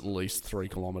distance of at least 3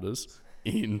 kilometers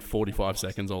in 45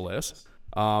 seconds or less.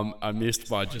 I missed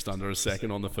by just under a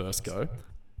second on the first go,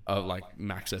 like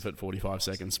max effort 45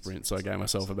 second sprint. So I gave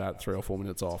myself about 3 or 4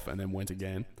 minutes off and then went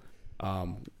again,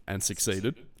 and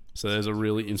succeeded. So there's a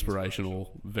really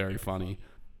inspirational, very funny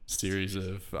series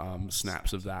of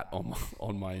snaps of that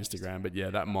on my Instagram. But yeah,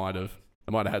 that might have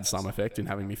had some effect in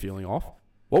having me feeling off.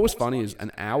 What was funny is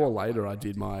an hour later, I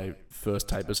did my first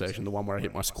taper session, the one where I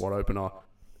hit my squat opener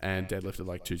and deadlifted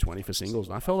like 220 for singles,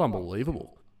 and I felt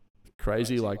unbelievable.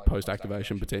 Crazy, like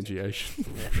post-activation potentiation.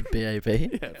 BAP?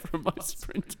 Yeah, from my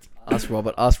sprint. Ask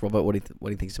Robert what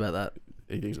he thinks about that.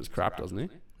 He thinks it's crap, doesn't he?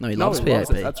 No, he loves PAP.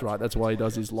 That's right. That's why he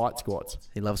does his light squats.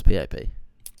 He loves PAP.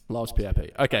 Loves PAP.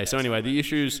 Okay, so anyway, the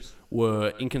issues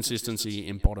were inconsistency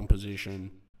in bottom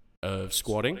position of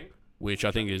squatting, which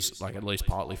I think is like at least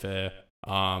partly fair.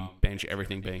 Bench,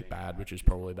 everything being bad, which is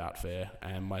probably about fair,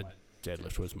 and my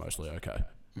deadlift was mostly okay.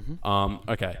 Mm-hmm.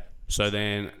 Okay, so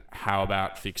then how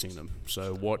about fixing them?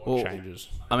 So what changes?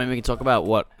 I mean, we can talk about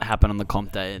what happened on the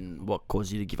comp day and what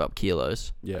caused you to give up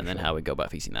kilos, and then how we go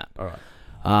about fixing that. All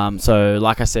right. So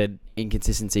like I said,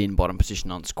 inconsistency in bottom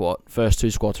position on squat. First 2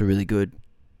 squats are really good,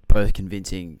 both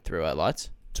convincing 3 white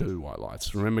lights. 2 white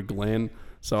lights. Remember Glenn?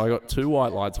 So I got 2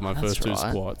 white lights in my first 2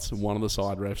 squats. One of the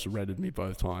side refs redded me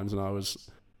both times, and I was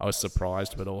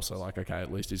surprised, but also like, okay,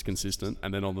 at least he's consistent.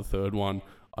 And then on the third one,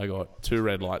 I got 2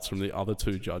 red lights from the other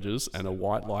 2 judges and a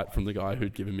white light from the guy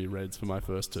who'd given me reds for my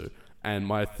first 2. And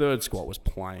my third squat was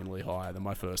plainly higher than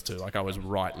my first 2. Like I was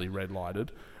rightly red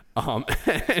lighted.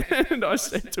 And I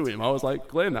said to him, I was like,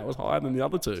 Glenn, that was higher than the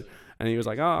other 2. And he was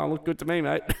like, oh, look good to me,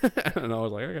 mate. And I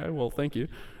was like, okay, well, thank you.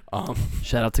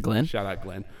 Shout out to Glenn. Shout out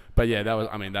Glenn. But yeah,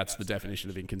 that's the definition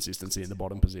of inconsistency in the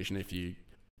bottom position, if you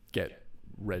get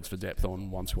reds for depth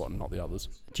on one squat and not the others.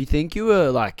 Do you think you were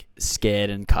like scared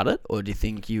and cut it, or do you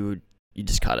think you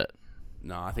just cut it?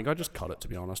 No, I think I just cut it, to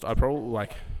be honest. I probably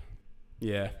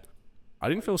I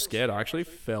didn't feel scared. I actually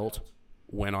felt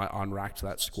when I unracked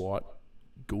that squat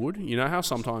good. You know how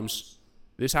sometimes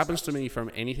this happens to me from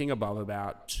anything above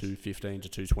about 215 to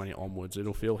 220 onwards.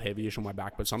 It'll feel heavyish on my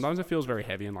back, but sometimes it feels very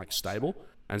heavy and like stable.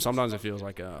 And sometimes it feels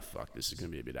like, fuck, this is going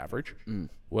to be a bit average.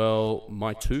 Well,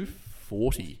 my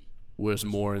 240 was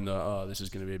more in the, this is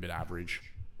going to be a bit average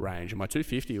range. And my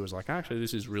 250 was like, actually,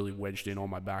 this is really wedged in on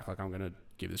my back. Like, I'm going to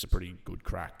give this a pretty good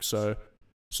crack. So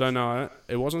no,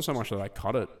 it wasn't so much that I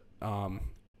cut it. I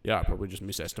probably just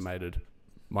misestimated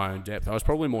my own depth. I was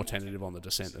probably more tentative on the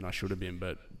descent than I should have been,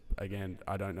 but again,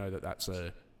 I don't know that that's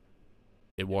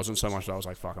it wasn't so much that I was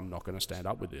like, fuck, I'm not going to stand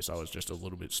up with this. I was just a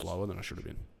little bit slower than I should have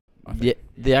been. Yeah,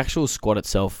 the actual squat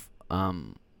itself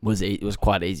was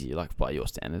quite easy, like by your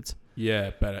standards.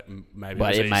 Yeah, but maybe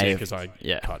it was easy because I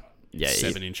cut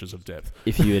 7 inches of depth.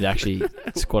 If you had actually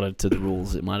squatted to the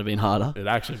rules, it might have been harder. It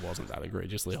actually wasn't that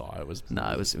egregiously high. It was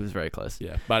very close.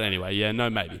 Yeah, but anyway,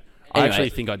 maybe. Anyway, I actually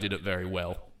think I did it very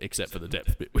well, except for the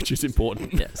depth bit, which is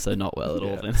important. Yeah, so not well at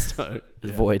all then. So,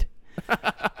 Void.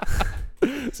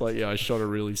 It's like, I shot a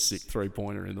really sick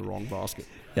 3-pointer in the wrong basket.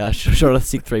 Yeah, I shot a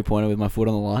sick 3-pointer with my foot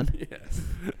on the line. Yeah.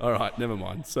 All right, never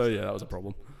mind. So, that was a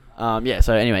problem.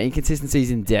 So anyway, inconsistencies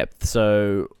in depth.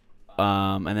 So,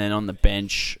 and then on the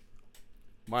bench.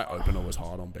 My opener was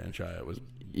hard on bench. It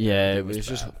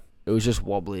was just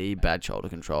wobbly, bad shoulder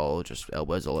control, just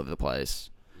elbows all over the place.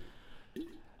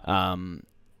 And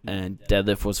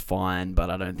deadlift was fine,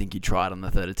 but I don't think you tried on the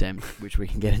third attempt, which we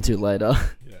can get into later.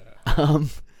 Yeah.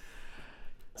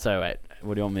 So wait,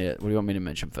 what do you want me to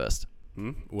mention first?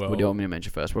 Well, what do you want me to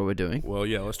mention first? What we're doing? Well,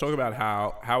 let's talk about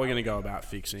how we're going to go about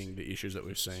fixing the issues that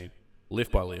we've seen,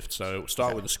 lift by lift. So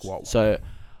start with the squat. So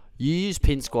you use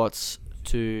pin squats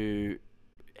to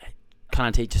kind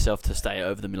of teach yourself to stay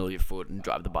over the middle of your foot and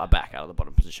drive the bar back out of the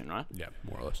bottom position, right? Yeah,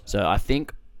 more or less. So I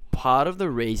think part of the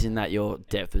reason that your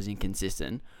depth was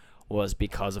inconsistent was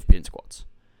because of pin squats.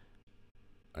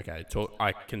 Okay,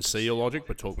 I can see your logic,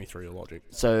 but talk me through your logic.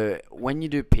 So when you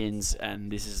do pins,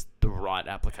 and this is the right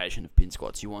application of pin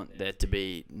squats, you want there to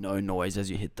be no noise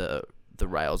as you hit the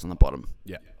rails on the bottom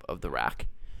of the rack,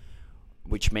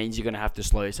 which means you're going to have to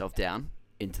slow yourself down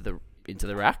into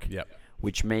the rack. Yep.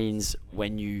 Which means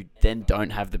when you then don't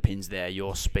have the pins there,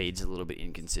 your speed's a little bit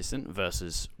inconsistent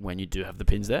versus when you do have the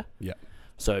pins there. Yeah.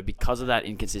 So because of that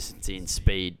inconsistency in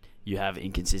speed, you have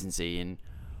inconsistency in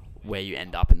where you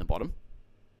end up in the bottom.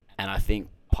 And I think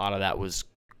part of that was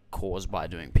caused by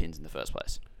doing pins in the first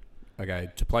place. Okay,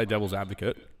 to play devil's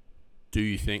advocate, do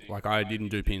you think, like I didn't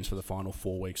do pins for the final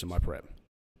 4 weeks of my prep.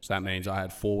 So that means I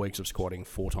had 4 weeks of squatting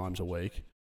 4 times a week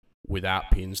without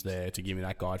pins there to give me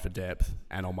that guide for depth.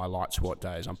 And on my light squat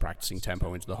days, I'm practicing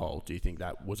tempo into the hole. Do you think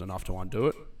that was enough to undo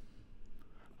it?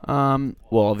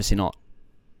 Well, obviously not.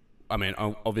 I mean,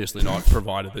 obviously not,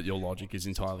 provided that your logic is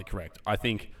entirely correct. I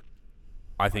think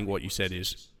what you said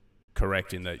is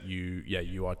correct in that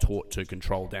you are taught to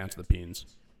control down to the pins,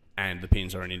 and the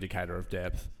pins are an indicator of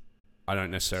depth. I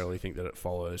don't necessarily think that it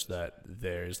follows that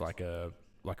there is like a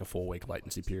 4-week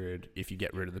latency period if you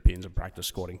get rid of the pins and practice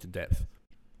squatting to depth.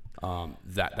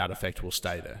 That effect will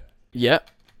stay there. Yeah,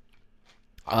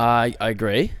 I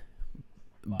agree.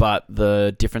 But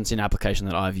the difference in application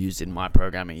that I've used in my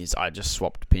programming is I just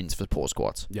swapped pins for pause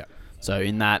squats. Yeah. So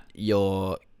in that,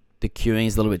 the cueing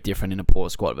is a little bit different in a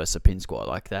pause squat versus a pin squat.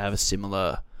 Like you have a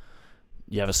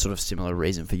sort of similar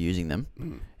reason for using them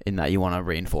in that you want to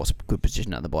reinforce a good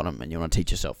position at the bottom and you want to teach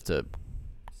yourself to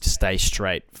stay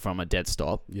straight from a dead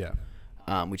stop. Yeah.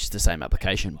 Which is the same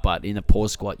application. But in a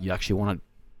pause squat, you actually want to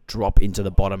drop into the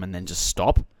bottom and then just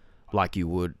stop like you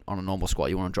would on a normal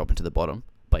squat. You want to drop into the bottom,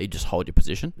 but you just hold your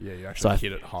position. Yeah, you actually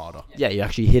hit it harder. Yeah, you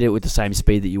actually hit it with the same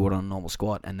speed that you would on a normal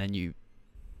squat, and then you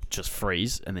just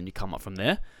freeze, and then you come up from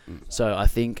there. So I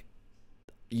think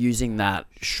using that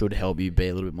should help you be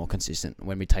a little bit more consistent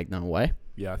when we take them away.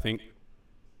 Yeah, I think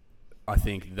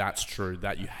that's true.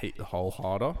 That you hit the hole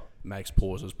harder makes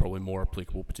pauses probably more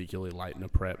applicable, particularly late in a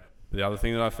prep. But the other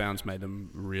thing that I found's made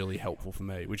them really helpful for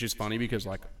me, which is funny because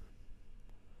like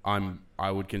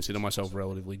I would consider myself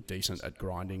relatively decent at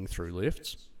grinding through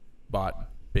lifts, but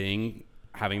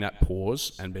having that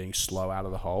pause and being slow out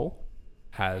of the hole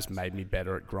has made me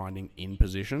better at grinding in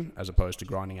position as opposed to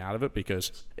grinding out of it.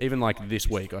 Because even like this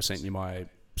week, I sent you my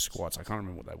squats. I can't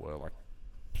remember what they were, like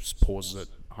pauses at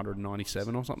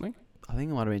 197 or something. I think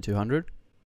it might have been 200.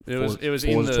 It was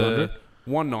in the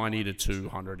 190 to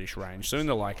 200-ish range, so in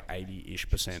the like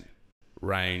 80-ish%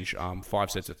 range.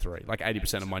 5 sets of 3, like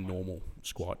 80% of my normal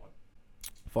squat.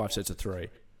 5 sets of 3,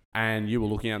 and you were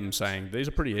looking at them saying these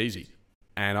are pretty easy,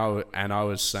 and I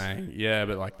was saying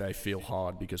but like they feel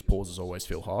hard because pauses always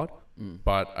feel hard.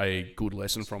 But a good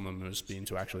lesson from them has been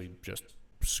to actually just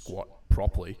squat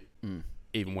properly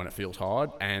even when it feels hard,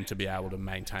 and to be able to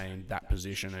maintain that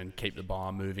position and keep the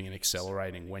bar moving and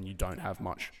accelerating when you don't have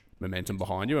much momentum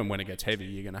behind you, and when it gets heavy,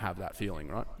 you're going to have that feeling,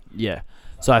 right? Yeah.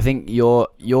 So I think your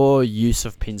use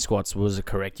of pin squats was a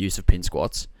correct use of pin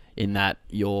squats in that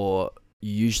you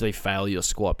usually fail your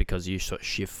squat because you sort of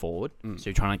shift forward. So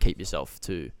you're trying to teach yourself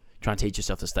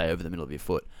to stay over the middle of your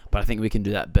foot. But I think we can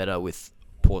do that better with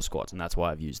pause squats, and that's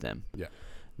why I've used them. Yeah.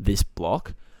 This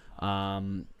block.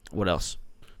 What else?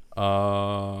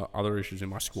 Other issues in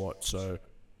my squat, so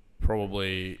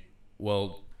probably,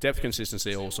 depth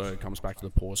consistency also comes back to the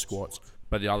pause squats,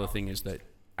 but the other thing is that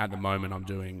at the moment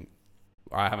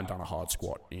I haven't done a hard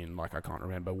squat in, I can't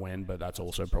remember when, but that's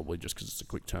also probably just because it's a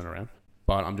quick turnaround.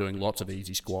 But I'm doing lots of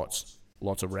easy squats,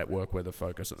 lots of rep work where the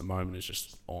focus at the moment is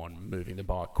just on moving the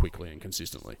bar quickly and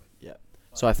consistently. Yeah.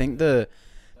 So I think the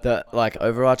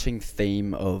overarching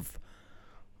theme of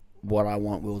what I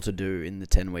want Will to do in the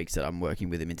 10 weeks that I'm working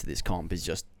with him into this comp is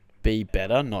just be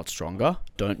better, not stronger.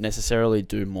 Don't necessarily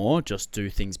do more, just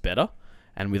do things better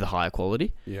and with a higher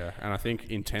quality. Yeah, and I think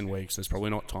in 10 weeks, there's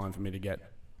probably not time for me to get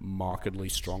markedly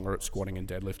stronger at squatting and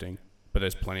deadlifting, but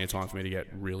there's plenty of time for me to get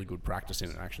really good practice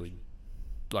in it and actually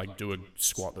do a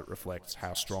squat that reflects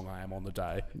how strong I am on the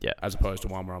day. Yeah. As opposed to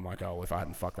one where I'm like, oh, if I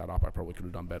hadn't fucked that up, I probably could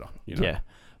have done better. You know? Yeah.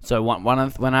 So when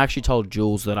I actually told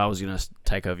Jules that I was going to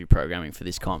take over your programming for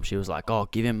this comp, she was like, oh,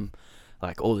 give him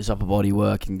all this upper body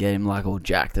work and get him all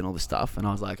jacked and all this stuff. And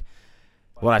I was like,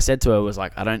 what I said to her was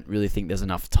I don't really think there's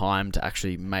enough time to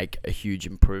actually make a huge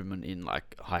improvement in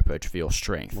hypertrophy or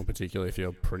strength. Well, particularly if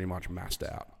you're pretty much massed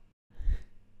out.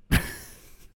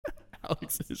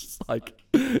 Alex is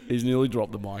he's nearly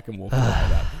dropped the mic and walked away with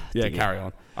that. Yeah, carry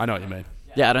on. I know what you mean.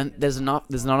 Yeah, there's not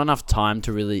enough time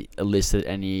to really elicit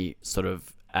any sort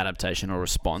of adaptation or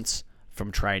response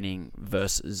from training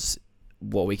versus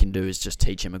what we can do is just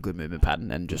teach him a good movement pattern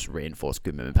and just reinforce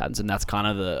good movement patterns. And that's kind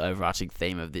of the overarching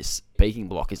theme of this peaking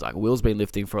block is Will's been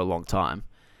lifting for a long time.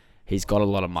 He's got a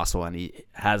lot of muscle and he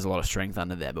has a lot of strength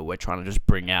under there, but we're trying to just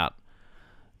bring out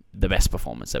the best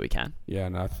performance that we can. Yeah,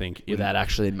 and I think without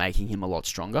actually making him a lot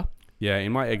stronger. Yeah,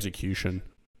 in my execution,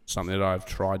 something that I've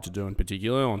tried to do in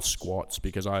particular on squats,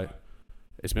 because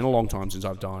it's been a long time since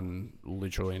I've done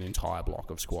literally an entire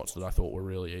block of squats that I thought were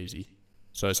really easy.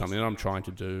 So something that I'm trying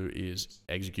to do is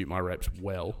execute my reps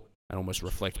well and almost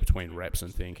reflect between reps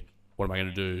and think, what am I going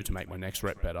to do to make my next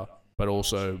rep better? But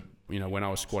also, when I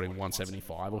was squatting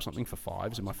 175 or something for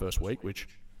fives in my first week, which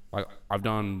I've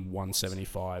done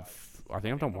 175, I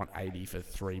think I've done 180 for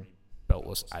 3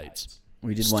 beltless 8s.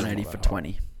 We did 180 for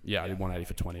 20. Yeah, I did 180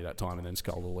 for 20 that time and then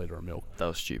sculled a litre of milk. That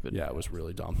was stupid. Yeah, it was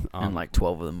really dumb. And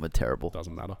 12 of them were terrible.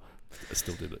 Doesn't matter. I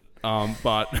still did it.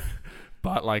 But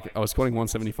I was squatting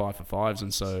 175 for 5s,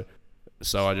 and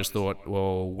so I just thought,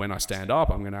 well, when I stand up,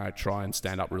 I'm going to try and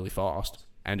stand up really fast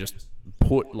and just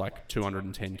put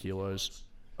 210 kilos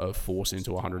of force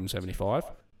into 175.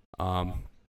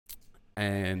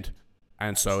 And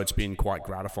so it's been quite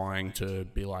gratifying to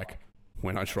be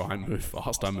when I try and move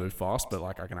fast, I move fast, but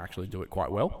I can actually do it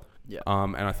quite well. Yeah.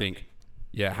 And I think,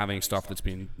 having stuff that's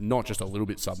been not just a little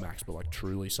bit sub-max, but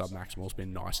truly sub-maximal has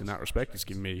been nice in that respect. It's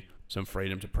given me some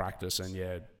freedom to practice and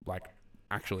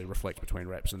actually reflect between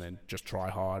reps and then just try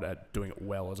hard at doing it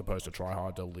well as opposed to try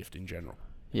hard to lift in general.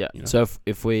 Yeah. So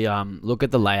if we look at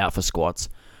the layout for squats,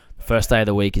 the first day of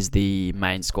the week is the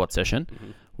main squat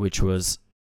session, which was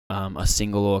a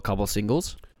single or a couple of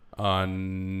singles.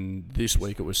 This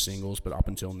week it was singles, but up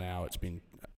until now it's been,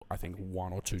 I think,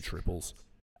 1 or 2 triples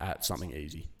at something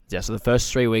easy. Yeah, so the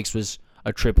first 3 weeks was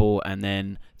a triple and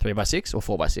then 3x6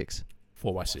 or 4x6?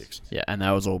 4x6. Yeah, and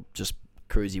that was all just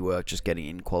cruisy work, just getting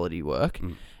in quality work.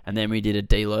 And then we did a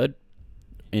deload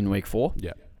in week 4.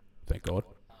 Yeah, thank God.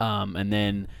 And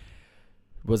then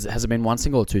has it been 1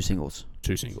 single or 2 singles?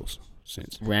 2 singles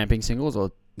since. Ramping singles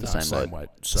or same load? Weight.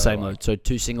 Same load. So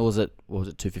 2 singles at,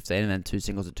 215 and then 2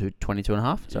 singles at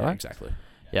 22.5? Is that right? Exactly.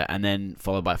 Yeah, and then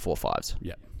followed by 4 5s.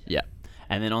 Yeah. Yeah.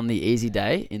 And then on the easy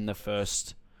day, in the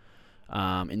first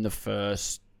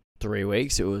 3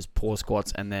 weeks, it was pause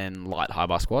squats and then light high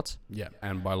bar squats. Yeah,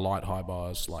 and by light high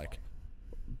bars,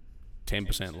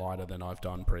 10% lighter than I've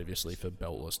done previously for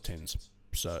beltless 10s.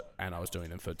 So, and I was doing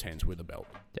them for 10s with a belt.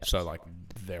 Yeah. So,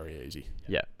 very easy.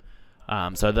 Yeah.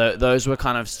 So those were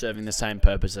kind of serving the same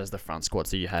purpose as the front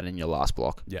squats that you had in your last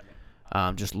block. Yeah.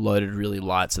 Just loaded really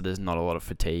light so there's not a lot of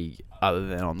fatigue other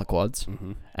than on the quads.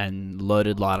 Mm-hmm. And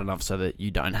loaded light enough so that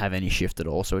you don't have any shift at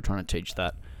all. So we're trying to teach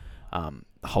that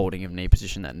holding of knee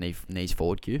position, that knees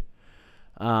forward cue.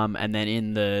 And then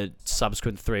in the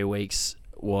subsequent 3 weeks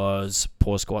was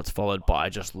pause squats followed by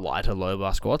just lighter low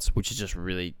bar squats, which is just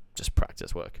really just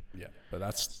practice work. Yeah, but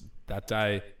that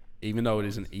day even though it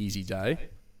is an easy day,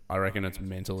 I reckon it's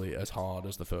mentally as hard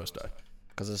as the first day.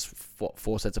 Because there's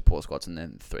four sets of pause squats and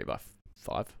then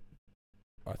 3x5.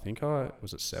 I think I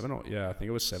think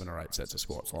it was 7 or 8 sets of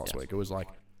squats last week. It was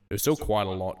still quite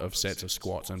a lot of sets of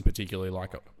squats, and particularly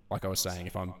like I was saying,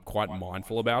 if I'm quite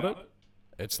mindful about it,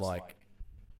 it's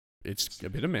a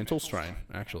bit of mental strain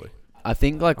actually. I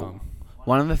think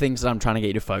one of the things that I'm trying to get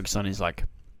you to focus on is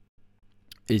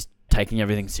taking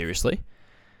everything seriously.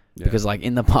 Yeah. Because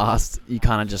in the past, you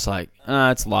kind of just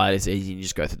it's light, it's easy, and you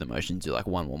just go through the motions, do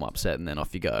one warm-up set, and then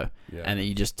off you go. Yeah. And then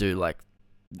you just do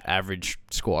average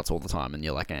squats all the time, and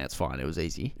you're it's fine, it was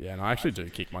easy. Yeah, and I actually do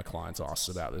kick my clients'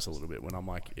 asses about this a little bit when I'm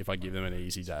if I give them an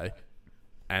easy day,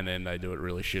 and then they do it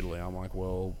really shittily, I'm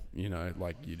well, you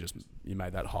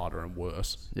made that harder and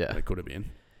worse than it could have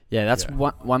been. Yeah, that's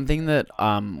one thing that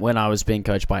when I was being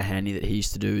coached by Handy that he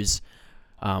used to do is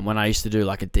when I used to do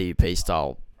a DUP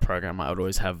style program, I would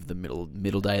always have the middle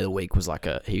day of the week was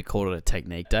he called it a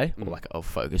technique day or a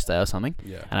focus day or something.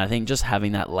 Yeah. And I think just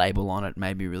having that label on it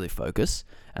made me really focus,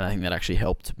 and I think that actually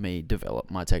helped me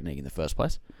develop my technique in the first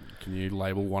place. Can you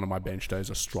label one of my bench days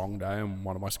a strong day and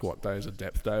one of my squat days a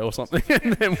depth day or something,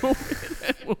 and then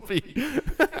we'll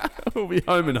be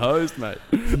home and hosed, mate.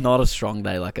 Not a strong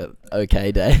day, a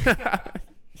okay day.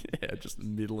 Yeah, just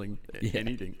middling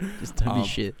anything. Just don't be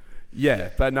shit. Yeah,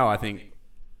 but no, I think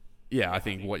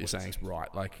what you're saying is right.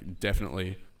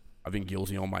 Definitely, I've been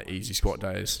guilty on my easy squat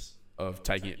days of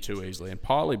taking it too easily, and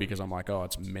partly because I'm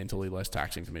it's mentally less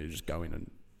taxing for me to just go in and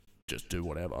just do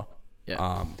whatever.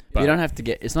 Yeah. But you don't have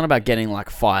to it's not about getting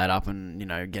fired up and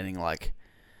getting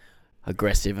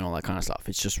aggressive and all that kind of stuff.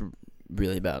 It's just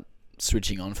really about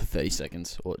switching on for 30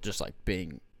 seconds or just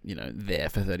being there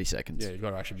for 30 seconds. Yeah, you've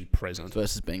got to actually be present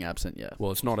versus being absent. Yeah.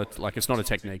 Well, it's not a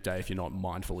technique day if you're not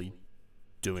mindfully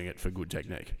doing it for good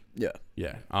technique. Yeah.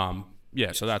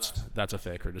 Yeah. So that's a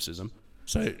fair criticism.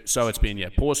 So it's been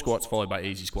pause squats followed by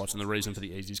easy squats, and the reason for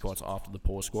the easy squats after the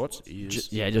pause squats is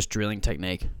just drilling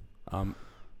technique.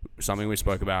 Something we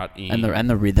spoke about and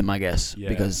the rhythm, I guess,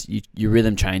 because your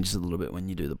rhythm changes a little bit when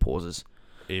you do the pauses.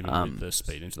 Even with the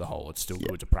speed into the hole, it's still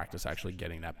good to practice actually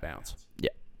getting that bounce.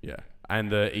 Yeah.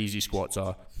 And the easy squats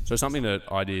are something that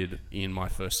I did in my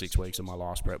first 6 weeks of my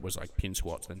last prep was pin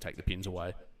squats, then take the pins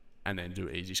away, and then do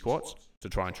easy squats to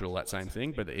try and drill that same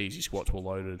thing. But the easy squats were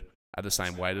loaded at the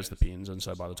same weight as the pins, and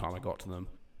so by the time I got to them,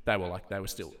 they were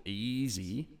still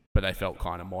easy, but they felt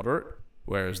kind of moderate.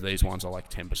 Whereas these ones are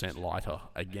 10% lighter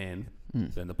again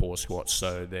than the pause squats,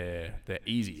 so they're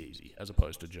easy as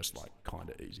opposed to just kind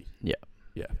of easy. Yeah.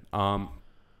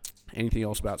 Anything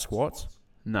else about squats?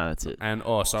 No, that's it. And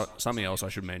so something else I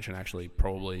should mention, actually,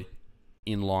 probably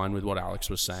in line with what Alex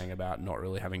was saying about not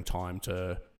really having time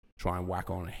to try and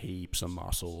whack on heaps of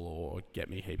muscle or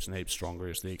get me heaps and heaps stronger,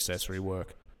 is the accessory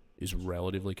work is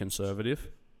relatively conservative.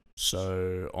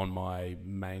 So on my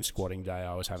main squatting day,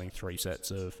 I was having 3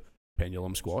 sets of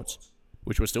pendulum squats,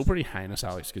 which were still pretty heinous,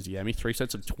 Alex, because you gave me 3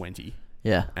 sets of 20.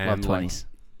 Yeah, love 20s.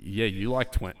 You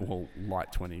like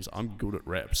light 20s. I'm good at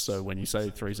reps, so when you say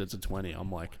 3 sets of 20,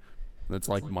 I'm that's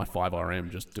my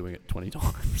 5RM just doing it 20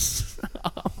 times.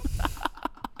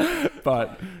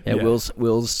 But Will's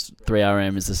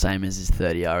 3RM is the same as his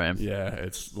 30RM. Yeah,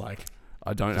 it's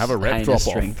I don't have a rep drop off.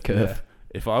 Strength curve. Yeah.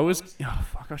 If I was,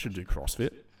 I should do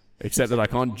CrossFit. Except that I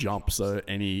can't jump, so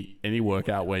any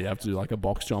workout where you have to do a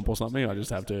box jump or something, I just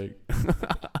have to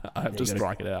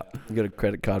strike it out. You got a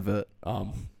credit card vert.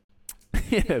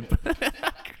 Credit.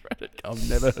 I've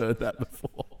never heard that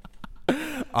before.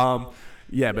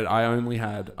 But I only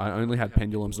had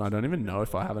pendulums, and I don't even know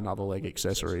if I have another leg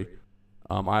accessory.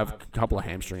 I have a couple of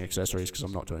hamstring accessories because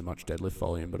I'm not doing much deadlift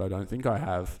volume, but I don't think I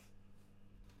have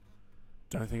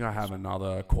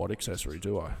another quad accessory,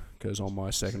 do I? Because on my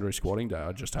secondary squatting day,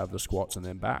 I just have the squats and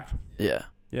then back. Yeah.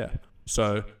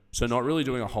 So not really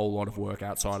doing a whole lot of work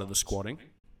outside of the squatting,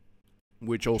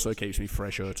 which also keeps me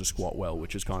fresher to squat well,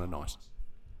 which is kind of nice.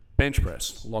 Bench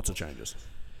press, lots of changes.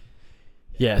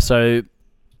 Yeah, so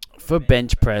for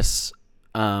bench press,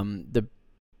 the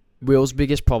Will's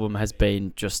biggest problem has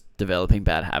been just developing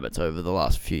bad habits over the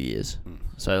last few years.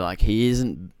 So he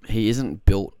isn't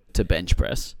built to bench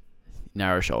press.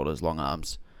 Narrow shoulders, long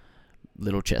arms,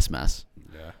 little chest mass.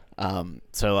 Yeah.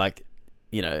 So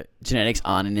genetics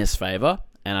aren't in his favor,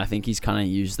 and I think he's kind of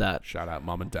used that. Shout out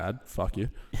mum and dad. Fuck you.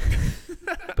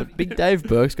 But Big Dave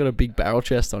Burke's got a big barrel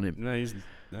chest on him. No,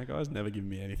 that guy's never given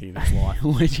me anything in his life.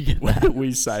 Where'd you get that?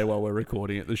 We say while we're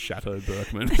recording at the Chateau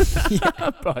Berkman.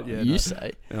 But you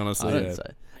say. Honestly, I don't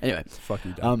say. Anyway. Fuck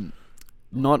you, Dad.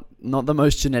 Not the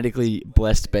most genetically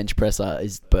blessed bench presser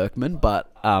is Berkman,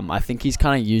 but I think he's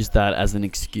kind of used that as an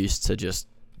excuse to just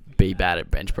be bad at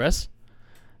bench press.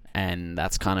 and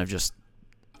that's kind of just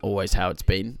always how it's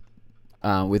been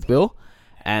with Will.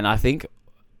 And I think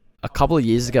a couple of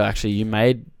years ago, actually, you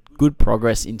made good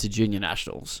progress into junior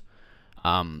nationals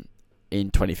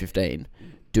in 2015,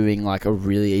 doing like a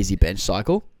really easy bench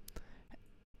cycle.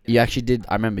 You actually did.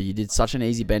 I remember you did such an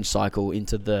easy bench cycle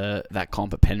into that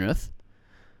comp at Penrith.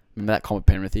 Remember that comp at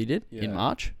Penrith you did in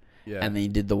March? Yeah. And then you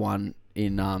did the one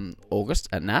in August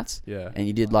at Nats. Yeah. And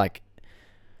you did like,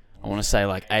 I want to say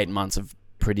like 8 months of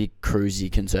pretty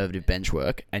cruisy conservative bench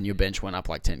work, and your bench went up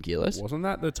like 10 kilos. Wasn't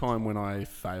that the time when I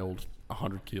failed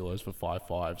 100 kilos for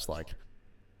 5.5s like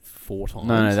 4 times?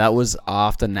 No, that was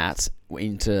after Nats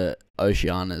into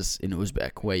Oceanas in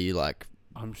Uzbek, where you like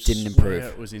didn't improve.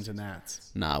 It was into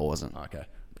Nats. No, it wasn't. Okay.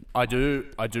 I do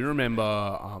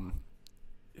remember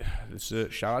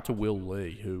shout out to Will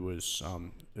Lee, who was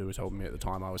helping me at the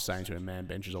time. I was saying to him, man,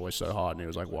 bench is always so hard, and he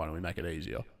was like, why don't we make it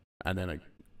easier? And then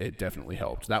it definitely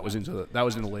helped. That was in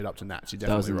the lead up to Nats. You're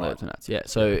definitely that was in the right. lead up to Nats, yeah.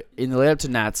 So in the lead up to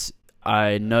Nats,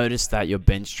 I noticed that your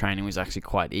bench training was actually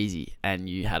quite easy, and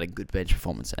you had a good bench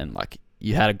performance, and like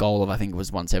you had a goal of, I think it was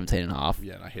 117.5.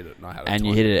 Yeah, and I hit it, and I had and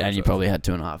you hit it, and you probably had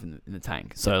 2.5 in the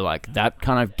tank. So like that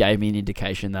kind of gave me an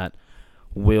indication that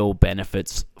Will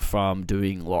benefits from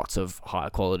doing lots of high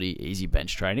quality easy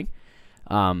bench training.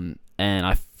 And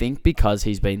I think because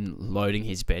he's been loading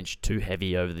his bench too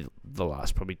heavy over the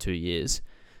last probably 2 years,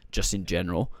 just in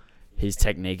general, his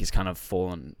technique has kind of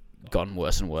gotten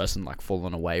worse and worse, and like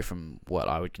fallen away from what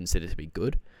I would consider to be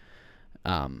good,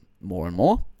 more and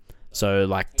more. So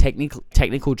like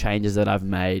technical changes that I've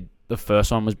made, the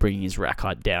first one was bringing his rack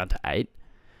height down to 8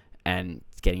 and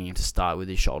getting him to start with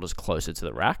his shoulders closer to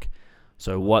the rack.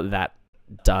 So what that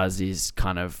does is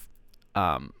kind of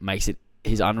makes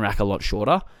his unrack a lot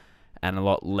shorter and a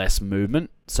lot less movement,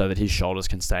 so that his shoulders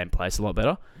can stay in place a lot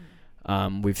better.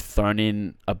 We've thrown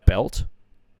in a belt.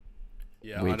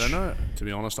 Yeah, I don't know. To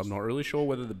be honest, I'm not really sure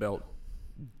whether the belt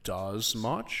does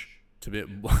much. To be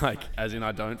like, as in,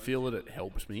 I don't feel that it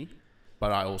helps me,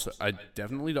 but it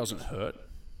definitely doesn't hurt.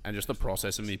 And just the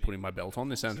process of me putting my belt on,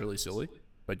 this sounds really silly,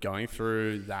 but going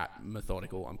through that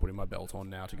methodical, I'm putting my belt on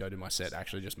now to go do my set,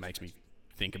 actually just makes me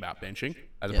think about benching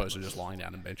as opposed to just lying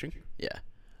down and benching. Yeah.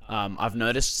 I've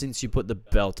noticed since you put the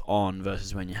belt on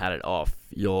versus when you had it off,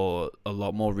 you're a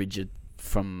lot more rigid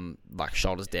from like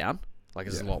shoulders down. Like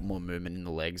there's a lot more movement in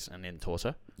the legs and in the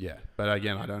torso. Yeah, but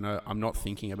again, I don't know. I'm not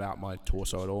thinking about my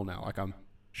torso at all now. Like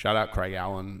shout out Craig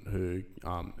Allen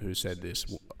who said this.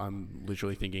 I'm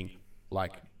literally thinking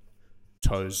like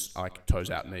toes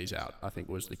out, knees out. I think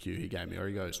was the cue he gave me.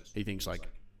 Or he thinks like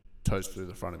toes through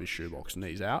the front of his shoebox,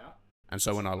 knees out. And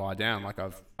so when I lie down, like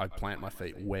I plant my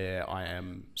feet where I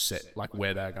am set, like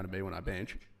where they're going to be when I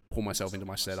bench, pull myself into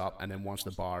my setup, and then once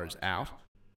the bar is out,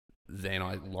 then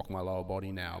I lock my lower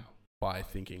body now by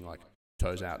thinking like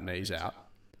toes out, knees out,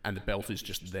 and the belt is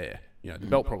just there. You know, the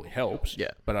belt probably helps,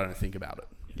 but I don't think about it.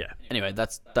 Yeah. Anyway,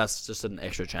 that's just an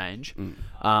extra change.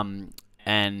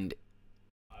 And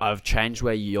I've changed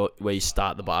where you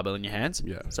start the barbell in your hands.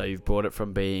 Yeah. So you've brought it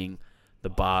from being the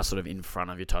bar sort of in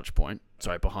front of your touch point,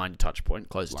 behind your touch point,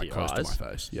 closer to your eyes. Close to my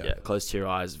face, yeah. Close to your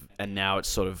eyes, and now it's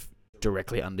sort of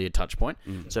directly under your touch point.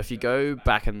 So if you go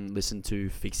back and listen to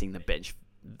Fixing the Bench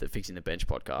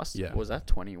podcast, what was that,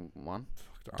 21?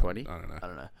 20? I don't know. I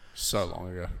don't know. So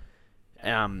long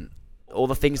ago. All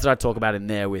the things that I talk about in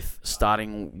there, with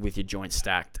starting with your joints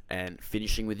stacked and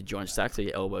finishing with your joints stacked, so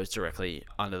your elbows directly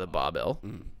under the barbell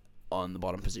on the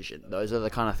bottom position. Those are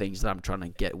the kind of things that I'm trying to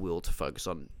get Will to focus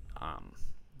on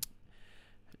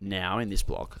now in this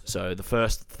block. So the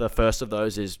first of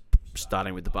those is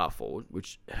starting with the bar forward,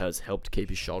 which has helped keep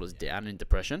his shoulders down in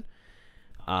depression.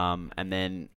 And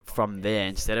then from there,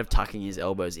 instead of tucking his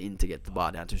elbows in to get the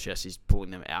bar down to his chest, he's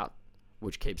pulling them out,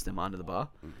 which keeps them under the bar.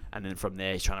 And then from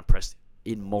there, he's trying to press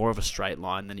in more of a straight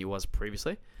line than he was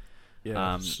previously.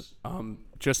 Yeah.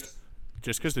 Just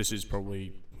because this is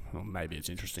probably, well, maybe it's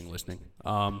interesting listening.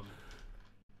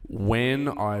 When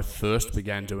I first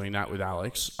began doing that with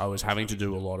Alex, I was having to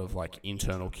do a lot of like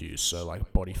internal cues, so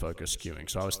like body focus cueing.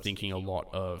 So I was thinking a lot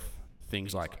of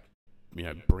things like, you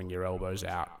know, bring your elbows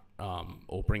out,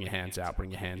 or bring your hands out,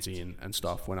 bring your hands in and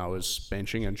stuff when I was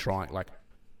benching, and trying, like,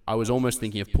 I was almost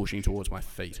thinking of pushing towards my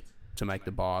feet to make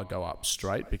the bar go up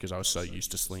straight because I was so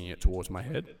used to slinging it towards my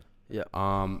head. Yeah.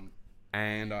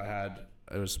 And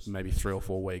it was maybe 3 or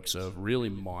 4 weeks of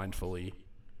really mindfully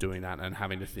doing that and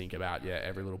having to think about,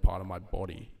 every little part of my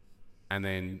body. And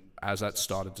then as that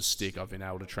started to stick, I've been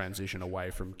able to transition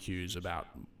away from cues about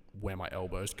where my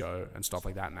elbows go and stuff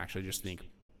like that, and actually just think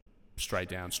straight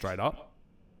down, straight up.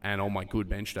 And on my good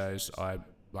bench days, I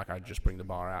just bring the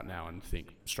bar out now and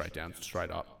think straight down, straight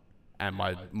up. and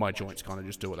my joints kind of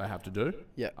just do what they have to do.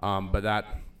 Yeah. But that,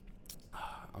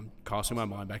 I'm casting my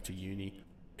mind back to uni,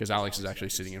 because Alex is actually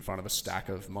sitting in front of a stack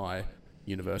of my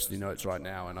university notes right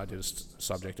now, and I did a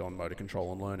subject on motor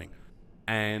control and learning.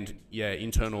 And yeah,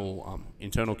 internal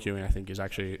cueing I think is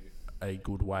actually a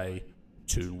good way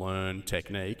to learn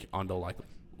technique under like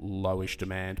lowish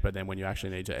demand, but then when you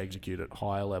actually need to execute at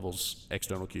higher levels,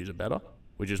 external cues are better,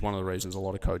 which is one of the reasons a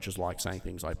lot of coaches like saying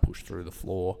things like push through the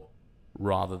floor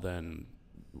rather than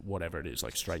whatever it is,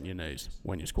 like straighten your knees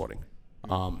when you're squatting.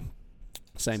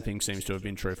 Same thing seems to have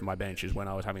been true for my benches. When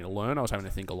I was having to learn, I was having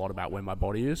to think a lot about where my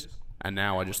body is, and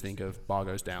now I just think of bar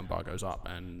goes down, bar goes up,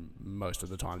 and most of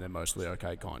the time they're mostly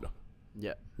okay, kind of.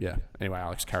 Yeah. Anyway,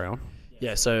 Alex, carry on.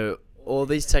 Yeah, so all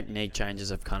these technique changes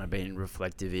have kind of been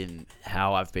reflective in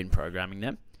how I've been programming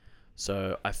them.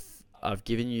 So I've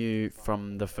given you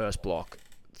from the first block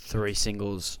 3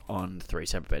 singles on 3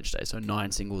 separate bench days, so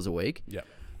 9 singles a week. Yeah.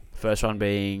 First one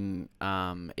being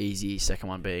easy, second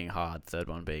one being hard, third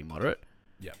one being moderate.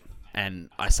 Yeah. And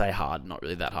I say hard, not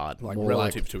really that hard. Like more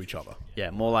relative to each other.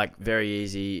 Yeah, more like very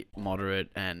easy, moderate,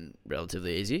 and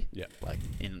relatively easy. Yeah. Like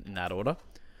in that order.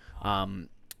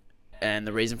 And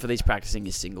the reason for these practicing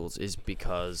is singles is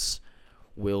because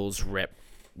Will's rep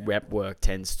work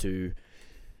tends to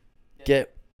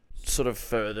get sort of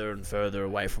further and further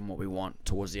away from what we want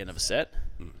towards the end of a set.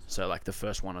 So like the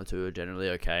first 1 or 2 are generally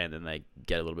okay, and then they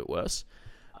get a little bit worse.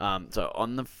 So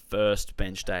on the first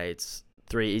bench day, it's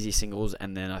 3 easy singles,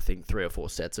 and then I think 3 or 4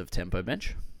 sets of tempo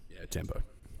bench. Yeah, tempo.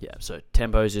 Yeah, so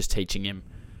tempo is just teaching him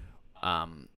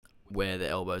where the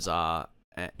elbows are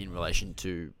in relation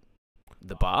to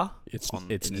the bar. It's in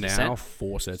the now descent.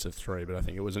 4 sets of 3, but I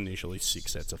think it was initially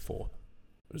 6 sets of 4.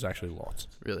 It was actually lots.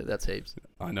 Really, that's heaps.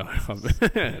 I know.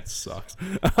 It sucks.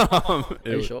 Are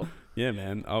you sure? Yeah,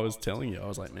 man. I was telling you, I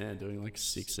was like, man, doing like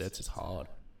 6 sets is hard.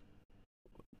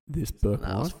 This Burke No,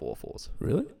 it was one? 4 fours.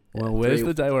 Really? Yeah, Well, where's 3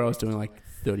 the day where I was doing like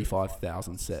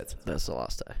 35,000 sets? That's the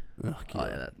last day.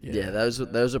 Oh, Yeah, those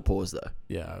are pause though.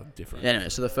 Yeah, different. Anyway,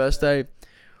 so the first day,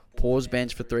 pause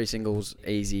bench for 3 singles,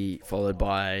 easy, followed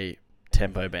by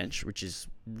tempo bench, which is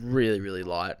really, really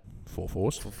light 4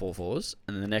 fours. for 4 fours.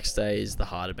 And then the next day is the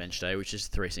harder bench day, which is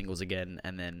 3 singles again,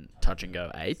 and then touch and go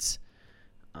 8s.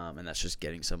 And that's just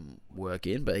getting some work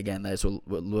in. But again, those were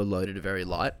loaded very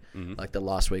light. Mm-hmm. Like the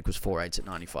last week was 4 8s at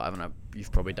 95, and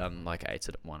you've probably done like 8s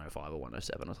at 105 or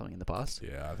 107 or something in the past.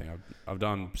 Yeah, I think I've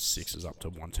done 6s up to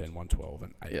 110, 112,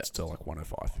 and 8s to like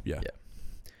 105. Yeah.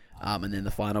 And then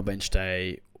the final bench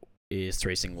day is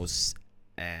 3 singles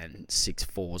and 6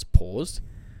 fours paused,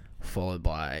 followed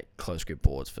by close grip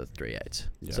boards for 3 8s.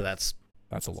 Yeah. So that's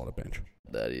a lot of bench.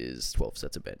 that is 12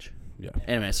 sets of bench. Yeah.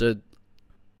 Anyway, so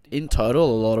in total,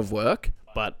 a lot of work,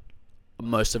 but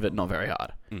most of it not very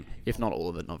hard. If not all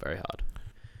of it, not very hard.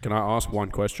 Can I ask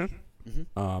one question?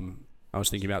 Mm-hmm. I was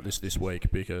thinking about this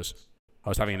week because I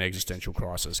was having an existential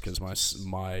crisis because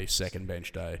my second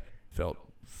bench day felt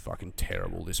fucking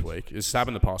terrible this week. This has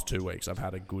happened the past 2 weeks. I've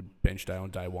had a good bench day on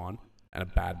day 1 and a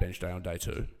bad bench day on day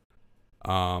 2.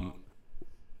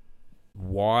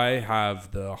 Why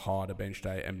have the harder bench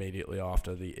day immediately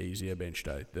after the easier bench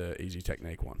day, the easy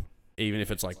technique one? Even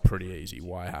if it's like pretty easy,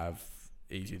 why have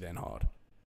easy then hard?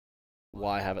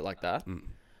 Why have it like that?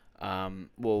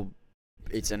 Well,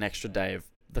 it's an extra day of...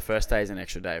 The first day is an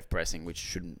extra day of pressing, which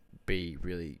shouldn't be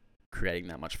really creating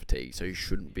that much fatigue. So you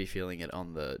shouldn't be feeling it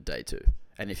on the day 2.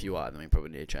 And if you are, then we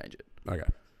probably need to change it. Okay.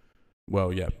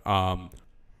 Well, yeah.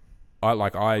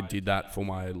 I did that for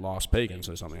my last peak, and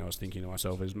so something I was thinking to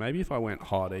myself is maybe if I went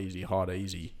hard,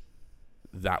 easy,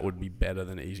 that would be better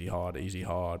than easy,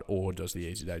 hard, or does the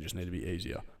easy day just need to be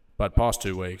easier? But past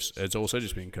 2 weeks, it's also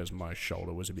just been because my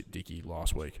shoulder was a bit dicky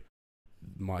last week.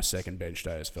 My second bench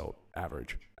day has felt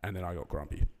average, and then I got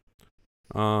grumpy.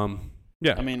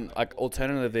 Yeah. I mean, like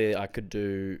alternatively, I could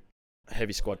do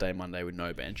heavy squat day Monday with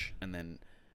no bench, and then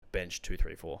bench 2,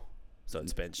 3, 4. So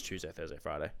it's bench Tuesday, Thursday,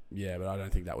 Friday. Yeah, but I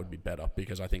don't think that would be better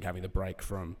because I think having the break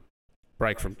from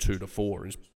 2 to 4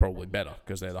 is probably better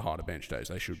because they're the harder bench days.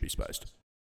 They should be spaced.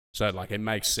 So like it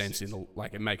makes sense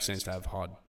to have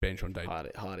hard bench on day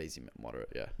Hard, easy,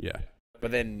 moderate, yeah. Yeah.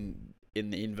 But then in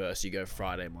the inverse, you go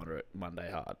Friday moderate, Monday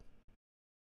hard.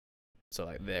 So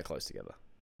like they're close together.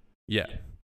 Yeah.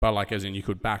 But like as in you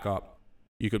could back up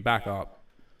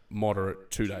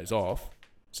moderate 2 days off,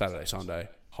 Saturday, Sunday,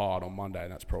 hard on Monday,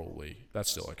 and that's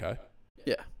still okay.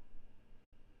 Yeah.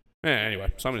 Yeah,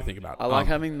 anyway, something to think about. I like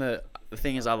having the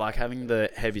thing is I like having the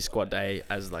heavy squat day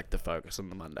as like the focus on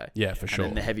the Monday. Yeah, for sure.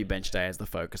 And then the heavy bench day as the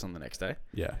focus on the next day.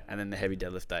 Yeah. And then the heavy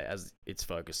deadlift day as its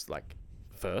focus like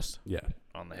first. Yeah.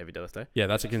 On the heavy deadlift day. Yeah,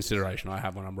 that's a consideration I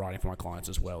have when I'm writing for my clients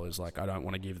as well. Is like I don't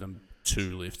want to give them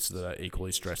 2 lifts that are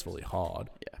equally stressfully hard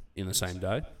in the same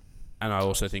day. And I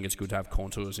also think it's good to have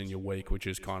contours in your week, which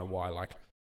is kind of why like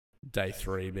day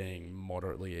 3 being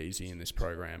moderately easy in this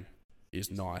program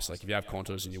is nice. Like if you have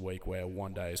contours in your week where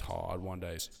one day is hard, one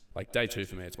day's like day 2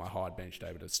 for me, it's my hard bench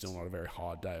day, but it's still not a very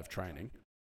hard day of training.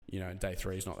 You know, and day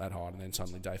 3 is not that hard, and then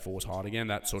suddenly day 4 is hard again.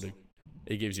 That sort of,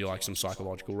 it gives you like some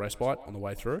psychological respite on the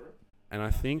way through. And I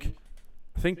think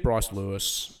Bryce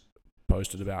Lewis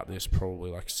posted about this probably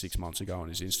like 6 months ago on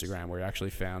his Instagram, where he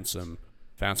actually found some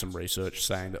research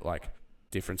saying that like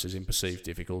differences in perceived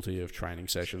difficulty of training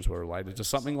sessions were related to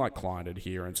something like client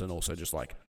adherence and also just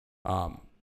like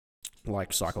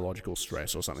psychological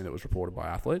stress or something that was reported by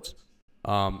athletes.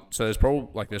 So there's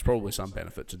probably some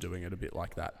benefit to doing it a bit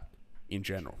like that in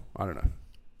general. I don't know.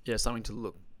 Yeah, something to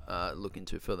look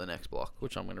into for the next block,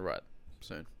 which I'm going to write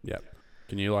soon. Yeah.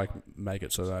 Can you like make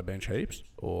it so that I bench heaps,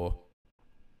 or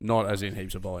not as in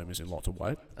heaps of volume, as in lots of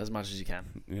weight? As much as you can.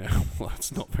 Yeah, well,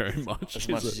 that's not very much. As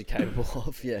much as you're capable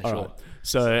of. Yeah, All sure. right.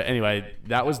 So anyway,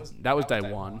 that was day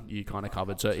 1. You kind of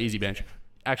covered. So easy bench.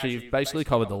 Actually, you've basically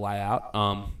covered the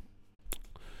layout.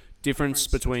 Difference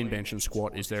between bench and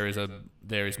squat is there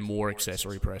is more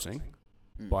accessory pressing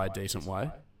by a decent way.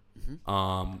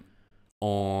 Mm-hmm.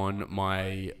 On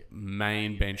my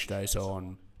main bench day, so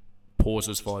on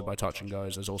pauses followed by touch and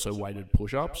goes, there's also weighted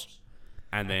push-ups,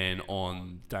 and then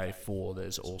on day 4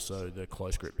 there's also the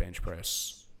close grip bench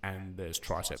press, and there's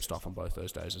tricep stuff on both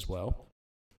those days as well.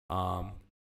 So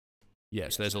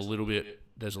there's a little bit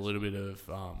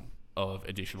of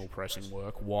additional pressing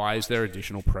work. Why is there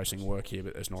additional pressing work here,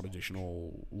 but there's not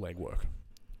additional leg work?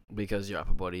 Because your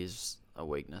upper body is a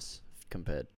weakness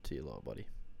compared to your lower body.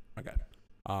 Okay.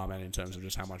 And in terms of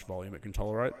just how much volume it can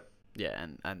tolerate? Yeah,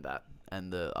 and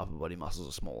the upper body muscles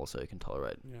are smaller, so it can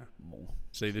tolerate more.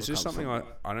 See, this is something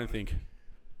I don't think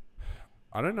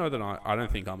I'm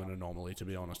an anomaly, to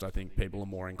be honest. I think people are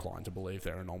more inclined to believe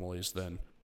they're anomalies than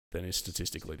is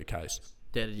statistically the case.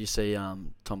 Yeah, did you see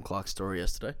Tom Clark's story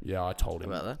yesterday? Yeah, I told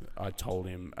him about that. I told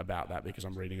him about that because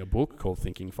I'm reading a book called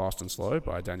Thinking Fast and Slow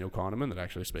by Daniel Kahneman that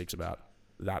actually speaks about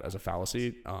that as a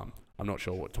fallacy. I'm not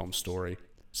sure what Tom's story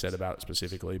said about it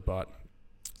specifically, but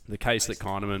the case that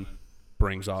Kahneman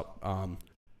brings up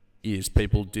is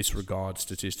people disregard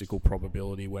statistical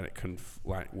probability when it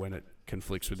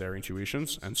conflicts with their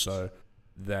intuitions, and so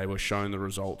they were shown the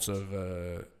results of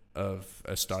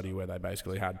a study where they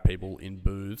basically had people in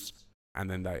booths, and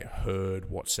then they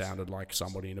heard what sounded like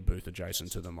somebody in a booth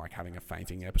adjacent to them like having a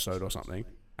fainting episode or something,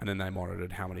 and then they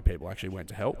monitored how many people actually went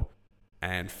to help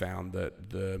and found that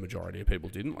the majority of people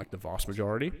didn't, like the vast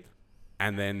majority.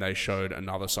 And then they showed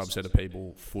another subset of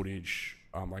people footage,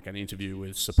 like an interview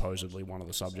with supposedly one of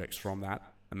the subjects from that,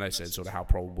 and they said sort of how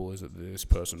probable is it that this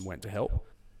person went to help.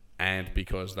 And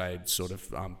because they'd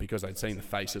because they'd seen the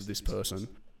face of this person,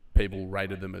 people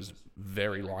rated them as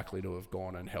very likely to have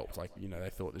gone and helped. Like, you know,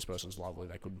 they thought this person's lovely,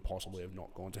 they couldn't possibly have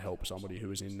not gone to help somebody who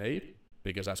was in need,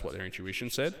 because that's what their intuition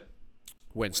said,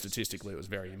 when statistically it was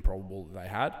very improbable that they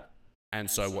had. And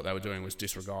so what they were doing was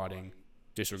disregarding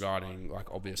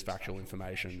like obvious factual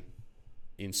information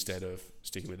instead of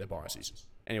sticking with their biases.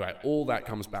 Anyway, all that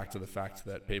comes back to the fact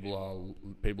that people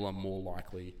are more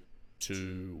likely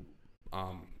to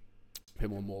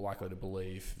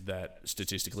believe that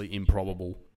statistically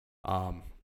improbable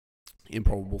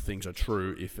things are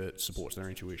true if it supports their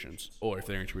intuitions, or if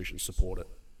their intuitions support it.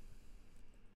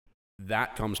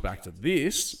 That comes back to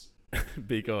this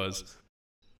because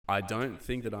I don't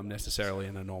think that I'm necessarily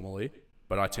an anomaly,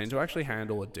 but I tend to actually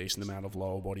handle a decent amount of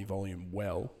lower body volume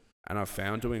well, and I've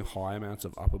found doing high amounts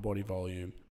of upper body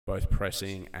volume, both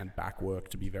pressing and back work,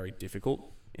 to be very difficult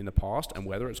in the past. And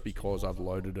whether it's because I've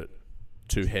loaded it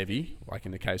too heavy, like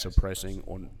in the case of pressing,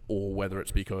 or whether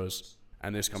it's because,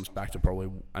 and this comes back to probably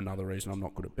another reason I'm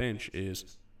not good at bench,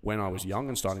 is when I was young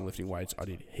and starting lifting weights, I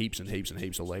did heaps and heaps and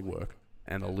heaps of leg work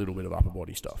and a little bit of upper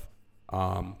body stuff.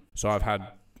 So I've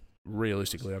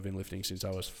been lifting since I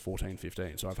was 14,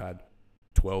 15. So I've had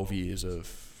 12 years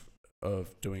of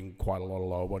doing quite a lot of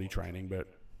lower body training, but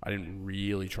I didn't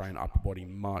really train upper body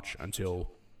much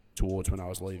until towards when I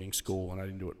was leaving school, and I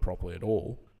didn't do it properly at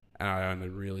all. And I only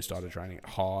really started training it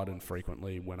hard and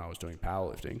frequently when I was doing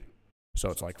powerlifting. So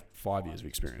it's like 5 years of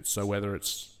experience. So whether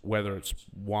it's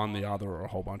one, the other, or a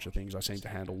whole bunch of things, I seem to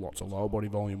handle lots of lower body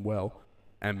volume well,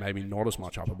 and maybe not as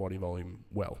much upper body volume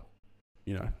well,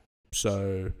 you know.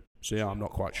 So yeah, I'm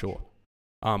not quite sure.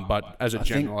 But as a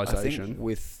generalization, I think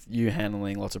with you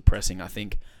handling lots of pressing, I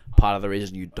think part of the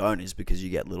reason you don't is because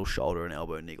you get little shoulder and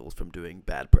elbow niggles from doing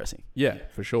bad pressing. Yeah,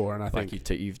 for sure. And I like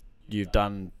think you've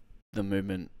done the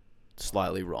movement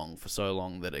slightly wrong for so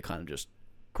long that it kind of just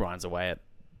grinds away at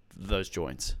those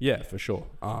joints. Yeah, for sure.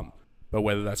 But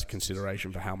whether that's a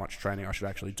consideration for how much training I should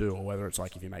actually do, or whether it's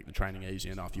like if you make the training easy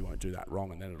enough, you won't do that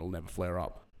wrong, and then it'll never flare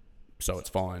up, so it's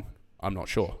fine. I'm not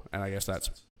sure, and I guess that's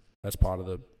part of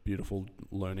the beautiful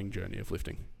learning journey of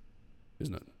lifting,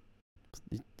 isn't it?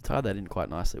 You tied that in quite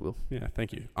nicely, Will. Yeah,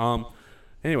 thank you.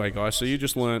 Anyway, guys, so you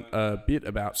just learnt a bit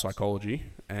about psychology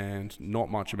and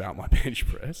not much about my bench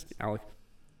press, Alec.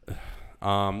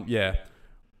 Yeah,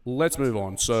 let's move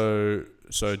on. So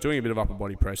doing a bit of upper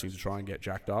body pressing to try and get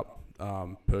jacked up,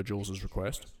 per Jules'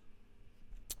 request.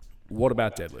 What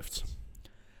about deadlifts?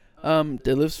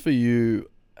 Deadlifts for you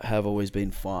have always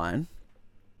been fine.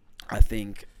 I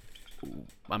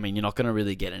mean, you're not going to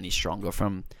really get any stronger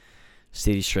from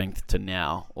City Strength to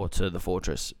now or to the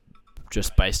Fortress,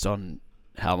 just based on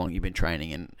how long you've been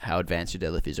training and how advanced your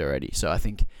deadlift is already. So I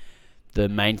think the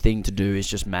main thing to do is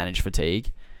just manage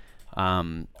fatigue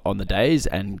on the days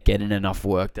and get in enough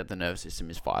work that the nervous system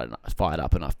is fired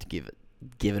up enough to give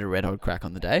it a red hot crack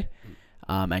on the day,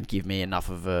 and give me enough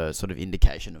of a sort of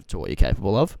indication of to what you're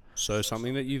capable of. So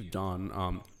something that you've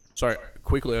done. Sorry,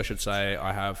 quickly I should say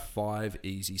I have 5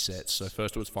 easy sets. So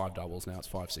first it was 5 doubles, now it's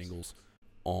 5 singles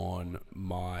on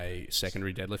my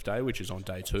secondary deadlift day, which is on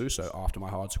day 2, so after my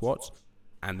hard squats.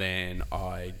 And then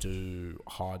I do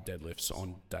hard deadlifts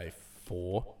on day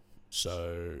 4.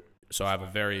 So I have a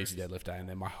very easy deadlift day, and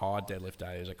then my hard deadlift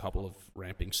day is a couple of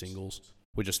ramping singles,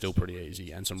 which are still pretty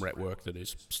easy, and some rep work that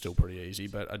is still pretty easy,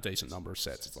 but a decent number of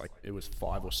sets. It's like, it was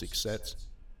 5 or 6 sets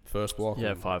first block.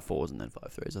 Yeah, 5 4s and then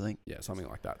 5 3s, I think. Yeah, something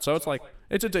like that. So it's like,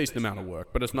 it's a decent amount of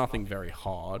work, but it's nothing very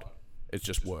hard. It's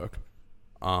just work.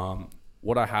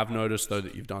 What I have noticed, though,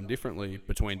 that you've done differently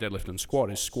between deadlift and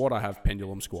squat is squat, I have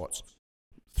pendulum squats.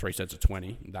 3 sets of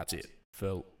 20, that's it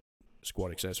for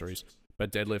squat accessories.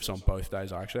 But deadlifts on both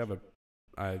days, I actually have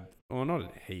well, not a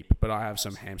heap, but I have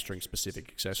some hamstring specific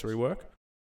accessory work.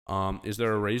 Is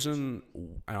there a reason,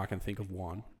 and I can think of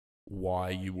one, why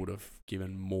you would have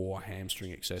given more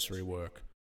hamstring accessory work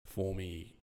for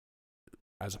me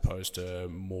as opposed to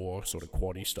more sort of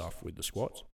quaddy stuff with the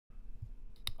squats?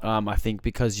 I think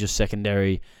because your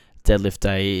secondary deadlift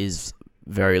day is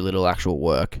very little actual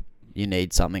work, you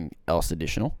need something else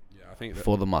additional I think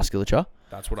for the musculature.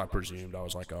 That's what I presumed. I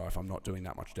was like, if I'm not doing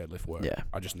that much deadlift work,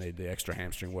 I just need the extra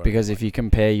hamstring work. Because if you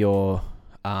compare your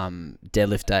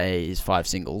deadlift day is 5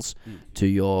 singles to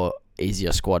your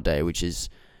easier squat day, which is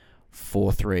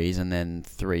 4 3s and then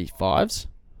 3 5s,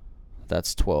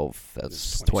 that's 12.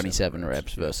 That's 27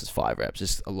 reps versus 5 reps.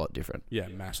 It's a lot different. Yeah,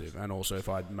 massive. And also, if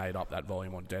I'd made up that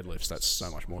volume on deadlifts, that's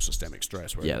so much more systemic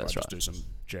stress. Whereas if I just do some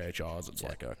GHRs, it's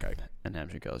like, okay. And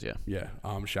hamstring curls, Yeah.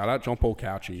 Shout out John Paul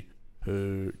Cauchi,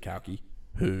 who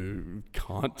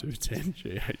can't do 10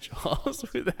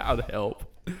 GHRs without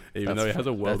help, even though he has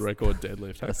a world record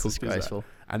deadlift. That's disgraceful.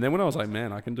 And then when I was like,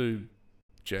 man, I can do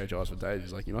GHRs for days,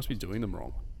 he's like, you must be doing them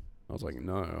wrong. I was like,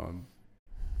 no, I'm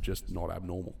just not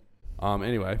abnormal.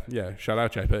 Anyway, yeah, shout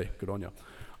out JP. Good on you.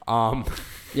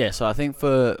 Yeah, so I think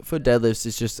for deadlifts,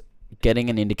 it's just getting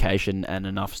an indication and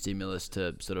enough stimulus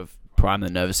to sort of prime the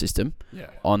nervous system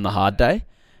on the hard day,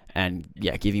 and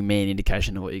giving me an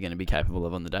indication of what you're going to be capable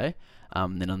of on the day.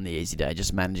 Then on the easy day,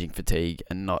 just managing fatigue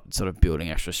and not sort of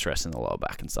building extra stress in the lower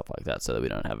back and stuff like that, so that we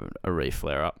don't have a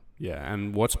re-flare up. Yeah,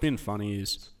 and what's been funny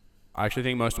is I actually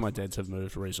think most of my deads have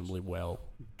moved reasonably well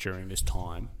during this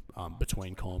time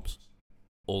between comps.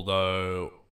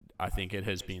 Although I think it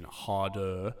has been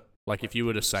harder. Like, if you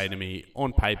were to say to me,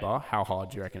 on paper, how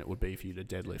hard do you reckon it would be for you to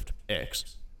deadlift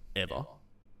X ever?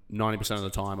 90% of the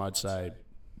time, I'd say,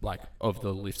 like, of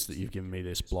the lifts that you've given me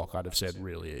this block, I'd have said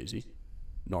really easy.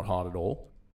 Not hard at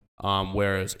all.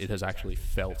 Whereas it has actually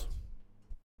felt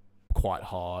quite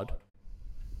hard,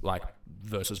 like,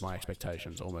 versus my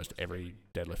expectations almost every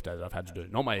deadlift day that I've had to do.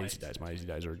 Not my easy days. My easy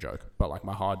days are a joke. But, like,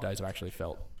 my hard days have actually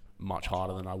felt much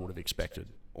harder than I would have expected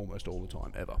almost all the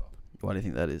time ever. Why do you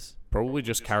think that is? Probably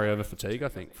just carryover fatigue, I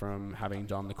think, from having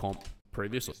done the comp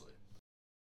previously.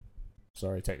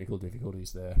 Sorry, technical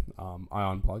difficulties there. I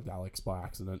unplugged Alex by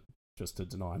accident just to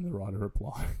deny him the right of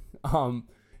reply.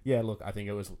 Yeah, look, I think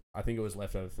it was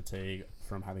leftover fatigue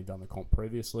from having done the comp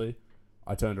previously.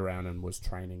 I turned around and was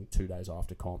training 2 days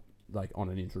after comp, like on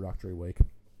an introductory week.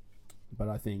 But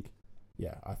I think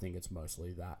it's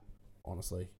mostly that.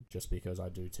 Honestly, just because I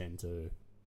do tend to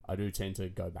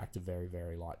go back to very,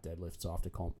 very light deadlifts after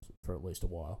comp for at least a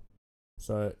while.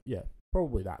 So yeah,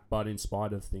 probably that. But in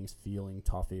spite of things feeling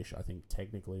toughish, I think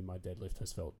technically my deadlift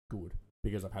has felt good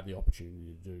because I've had the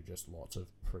opportunity to do just lots of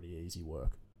pretty easy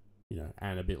work,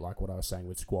 and a bit like what I was saying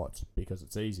with squats, because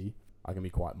it's easy, I can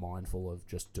be quite mindful of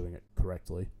just doing it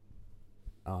correctly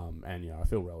And yeah, I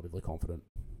feel relatively confident.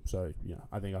 So yeah,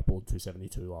 I think I pulled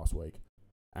 272 last week,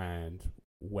 and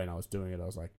when I was doing it, I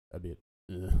was like a bit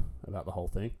about the whole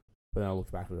thing. But then I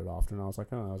looked back at it after, and I was like,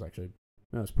 oh,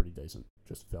 that was pretty decent.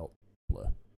 Just felt blur.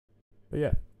 But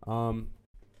yeah,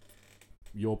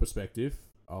 your perspective,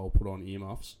 I'll put on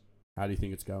earmuffs. How do you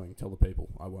think it's going? Tell the people.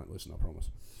 I won't listen, I promise.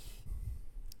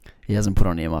 He hasn't put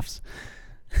on earmuffs.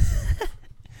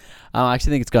 I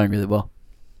actually think it's going really well.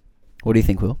 What do you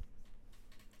think, Will?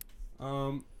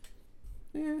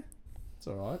 Yeah, it's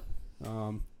alright.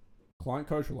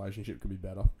 Client-coach relationship could be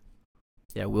better.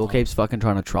 Yeah, Will keeps fucking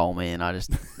trying to troll me, and I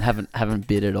just haven't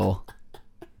bid at all.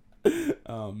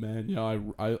 Oh man, yeah,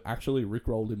 I actually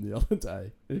rickrolled him the other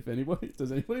day.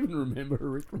 Does anybody even remember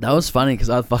Rickroll? That was funny because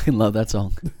I fucking love that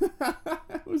song.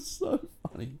 It was so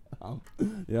funny.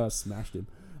 Yeah, I smashed him.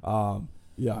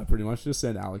 Yeah, I pretty much just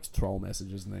send Alex troll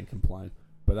messages and then complain.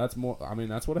 But that's what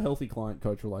a healthy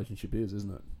client-coach relationship is,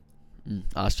 isn't it?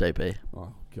 Ask JP.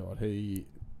 Oh god, he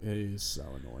is so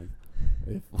annoying.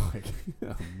 Oh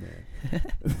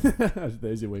man.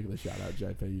 There's your weekly shout out,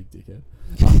 JP, you dickhead.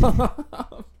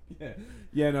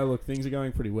 Yeah, no, look, things are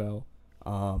going pretty well.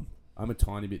 I'm a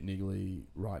tiny bit niggly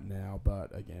right now,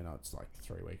 but again, it's like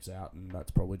 3 weeks out, and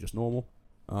that's probably just normal.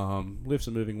 Lifts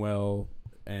are moving well,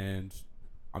 and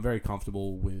I'm very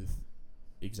comfortable with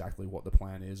exactly what the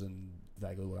plan is and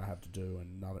vaguely what I have to do,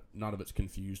 and none of it's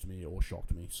confused me or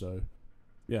shocked me. So,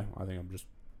 yeah, I think I'm just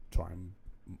trying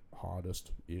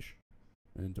hardest-ish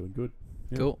and doing good.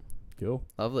 Yeah. Cool.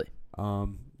 Lovely.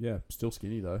 Yeah, still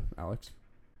skinny though, Alex.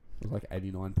 It was like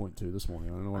 89.2 this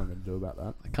morning. I don't know what I'm going to do about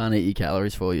that. I can't eat your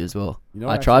calories for you as well. You know,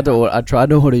 I tried to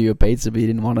order you a pizza, but you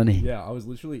didn't want any. Yeah, I was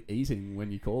literally eating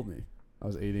when you called me. I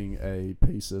was eating a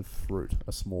piece of fruit,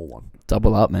 a small one.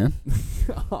 Double up, man.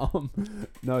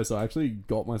 No, so I actually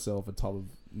got myself I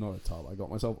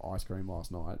got myself ice cream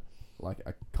last night, like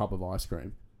a cup of ice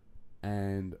cream,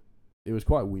 and it was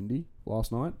quite windy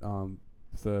last night.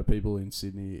 For people in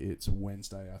Sydney, it's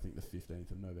Wednesday, I think the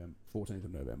 14th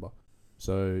of November.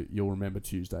 So you'll remember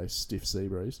Tuesday, stiff sea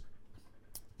breeze.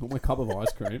 Got my cup of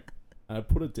ice cream, and I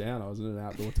put it down. I was in an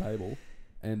outdoor table,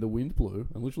 and the wind blew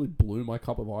and literally blew my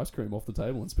cup of ice cream off the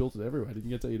table and spilt it everywhere. I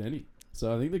didn't get to eat any.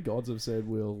 So I think the gods have said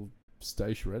we'll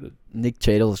stay shredded. Nick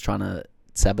Cheadle's trying to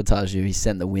sabotage you. He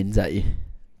sent the winds at you,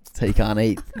 so you can't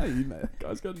eat. Hey, man, that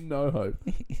guy's got no hope.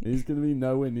 He's going to be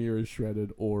nowhere near as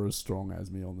shredded or as strong as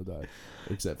me on the day,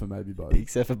 except for maybe both.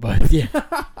 Except for both, yeah.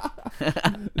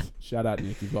 Shout out,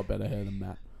 Nick. You've got better hair than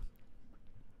Matt.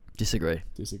 Disagree.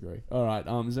 All right.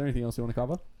 Is there anything else you want to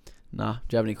cover? Nah. Do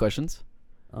you have any questions?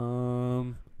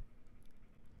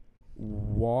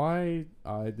 Why?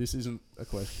 This isn't a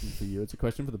question for you. It's a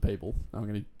question for the people. I'm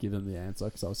going to give them the answer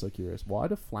because I was so curious. Why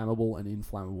do flammable and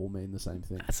inflammable mean the same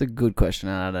thing? That's a good question,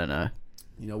 and I don't know.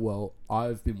 You know, well,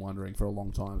 I've been wondering for a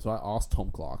long time. So I asked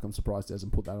Tom Clark. I'm surprised he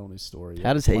hasn't put that on his story yet.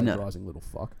 How does he know? Plagiarizing little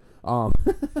fuck. I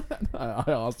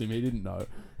asked him. He didn't know.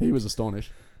 He was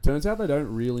astonished. Turns out they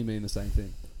don't really mean the same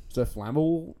thing. So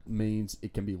flammable means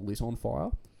it can be lit on fire,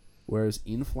 whereas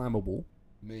inflammable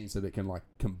means that it can like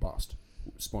combust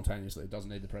spontaneously. It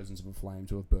doesn't need the presence of a flame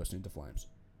to have burst into flames.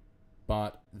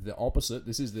 But the opposite,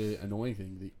 this is the annoying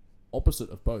thing, the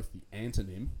opposite of both, the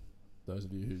antonym, those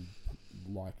of you who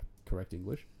like correct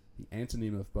English, the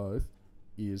antonym of both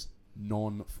is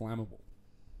non-flammable.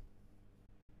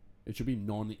 It should be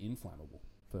non-inflammable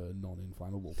for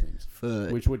non-inflammable things,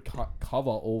 which would cover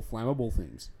all flammable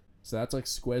things. So that's like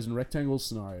squares and rectangles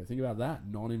scenario. Think about that.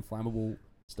 Non-inflammable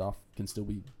stuff can still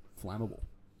be flammable.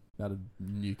 That'd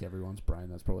nuke everyone's brain.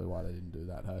 That's probably why they didn't do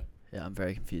that, hey? Yeah, I'm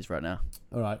very confused right now.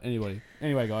 All right, anyway,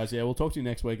 guys, yeah, we'll talk to you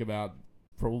next week about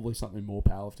probably something more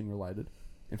powerlifting related.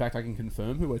 In fact, I can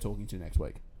confirm who we're talking to next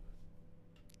week.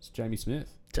 It's Jamie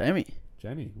Smith. Jamie,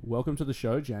 welcome to the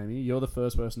show, Jamie. You're the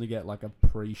first person to get like a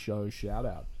pre-show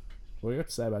shout-out. What do you got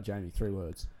to say about Jamie? 3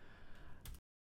 words.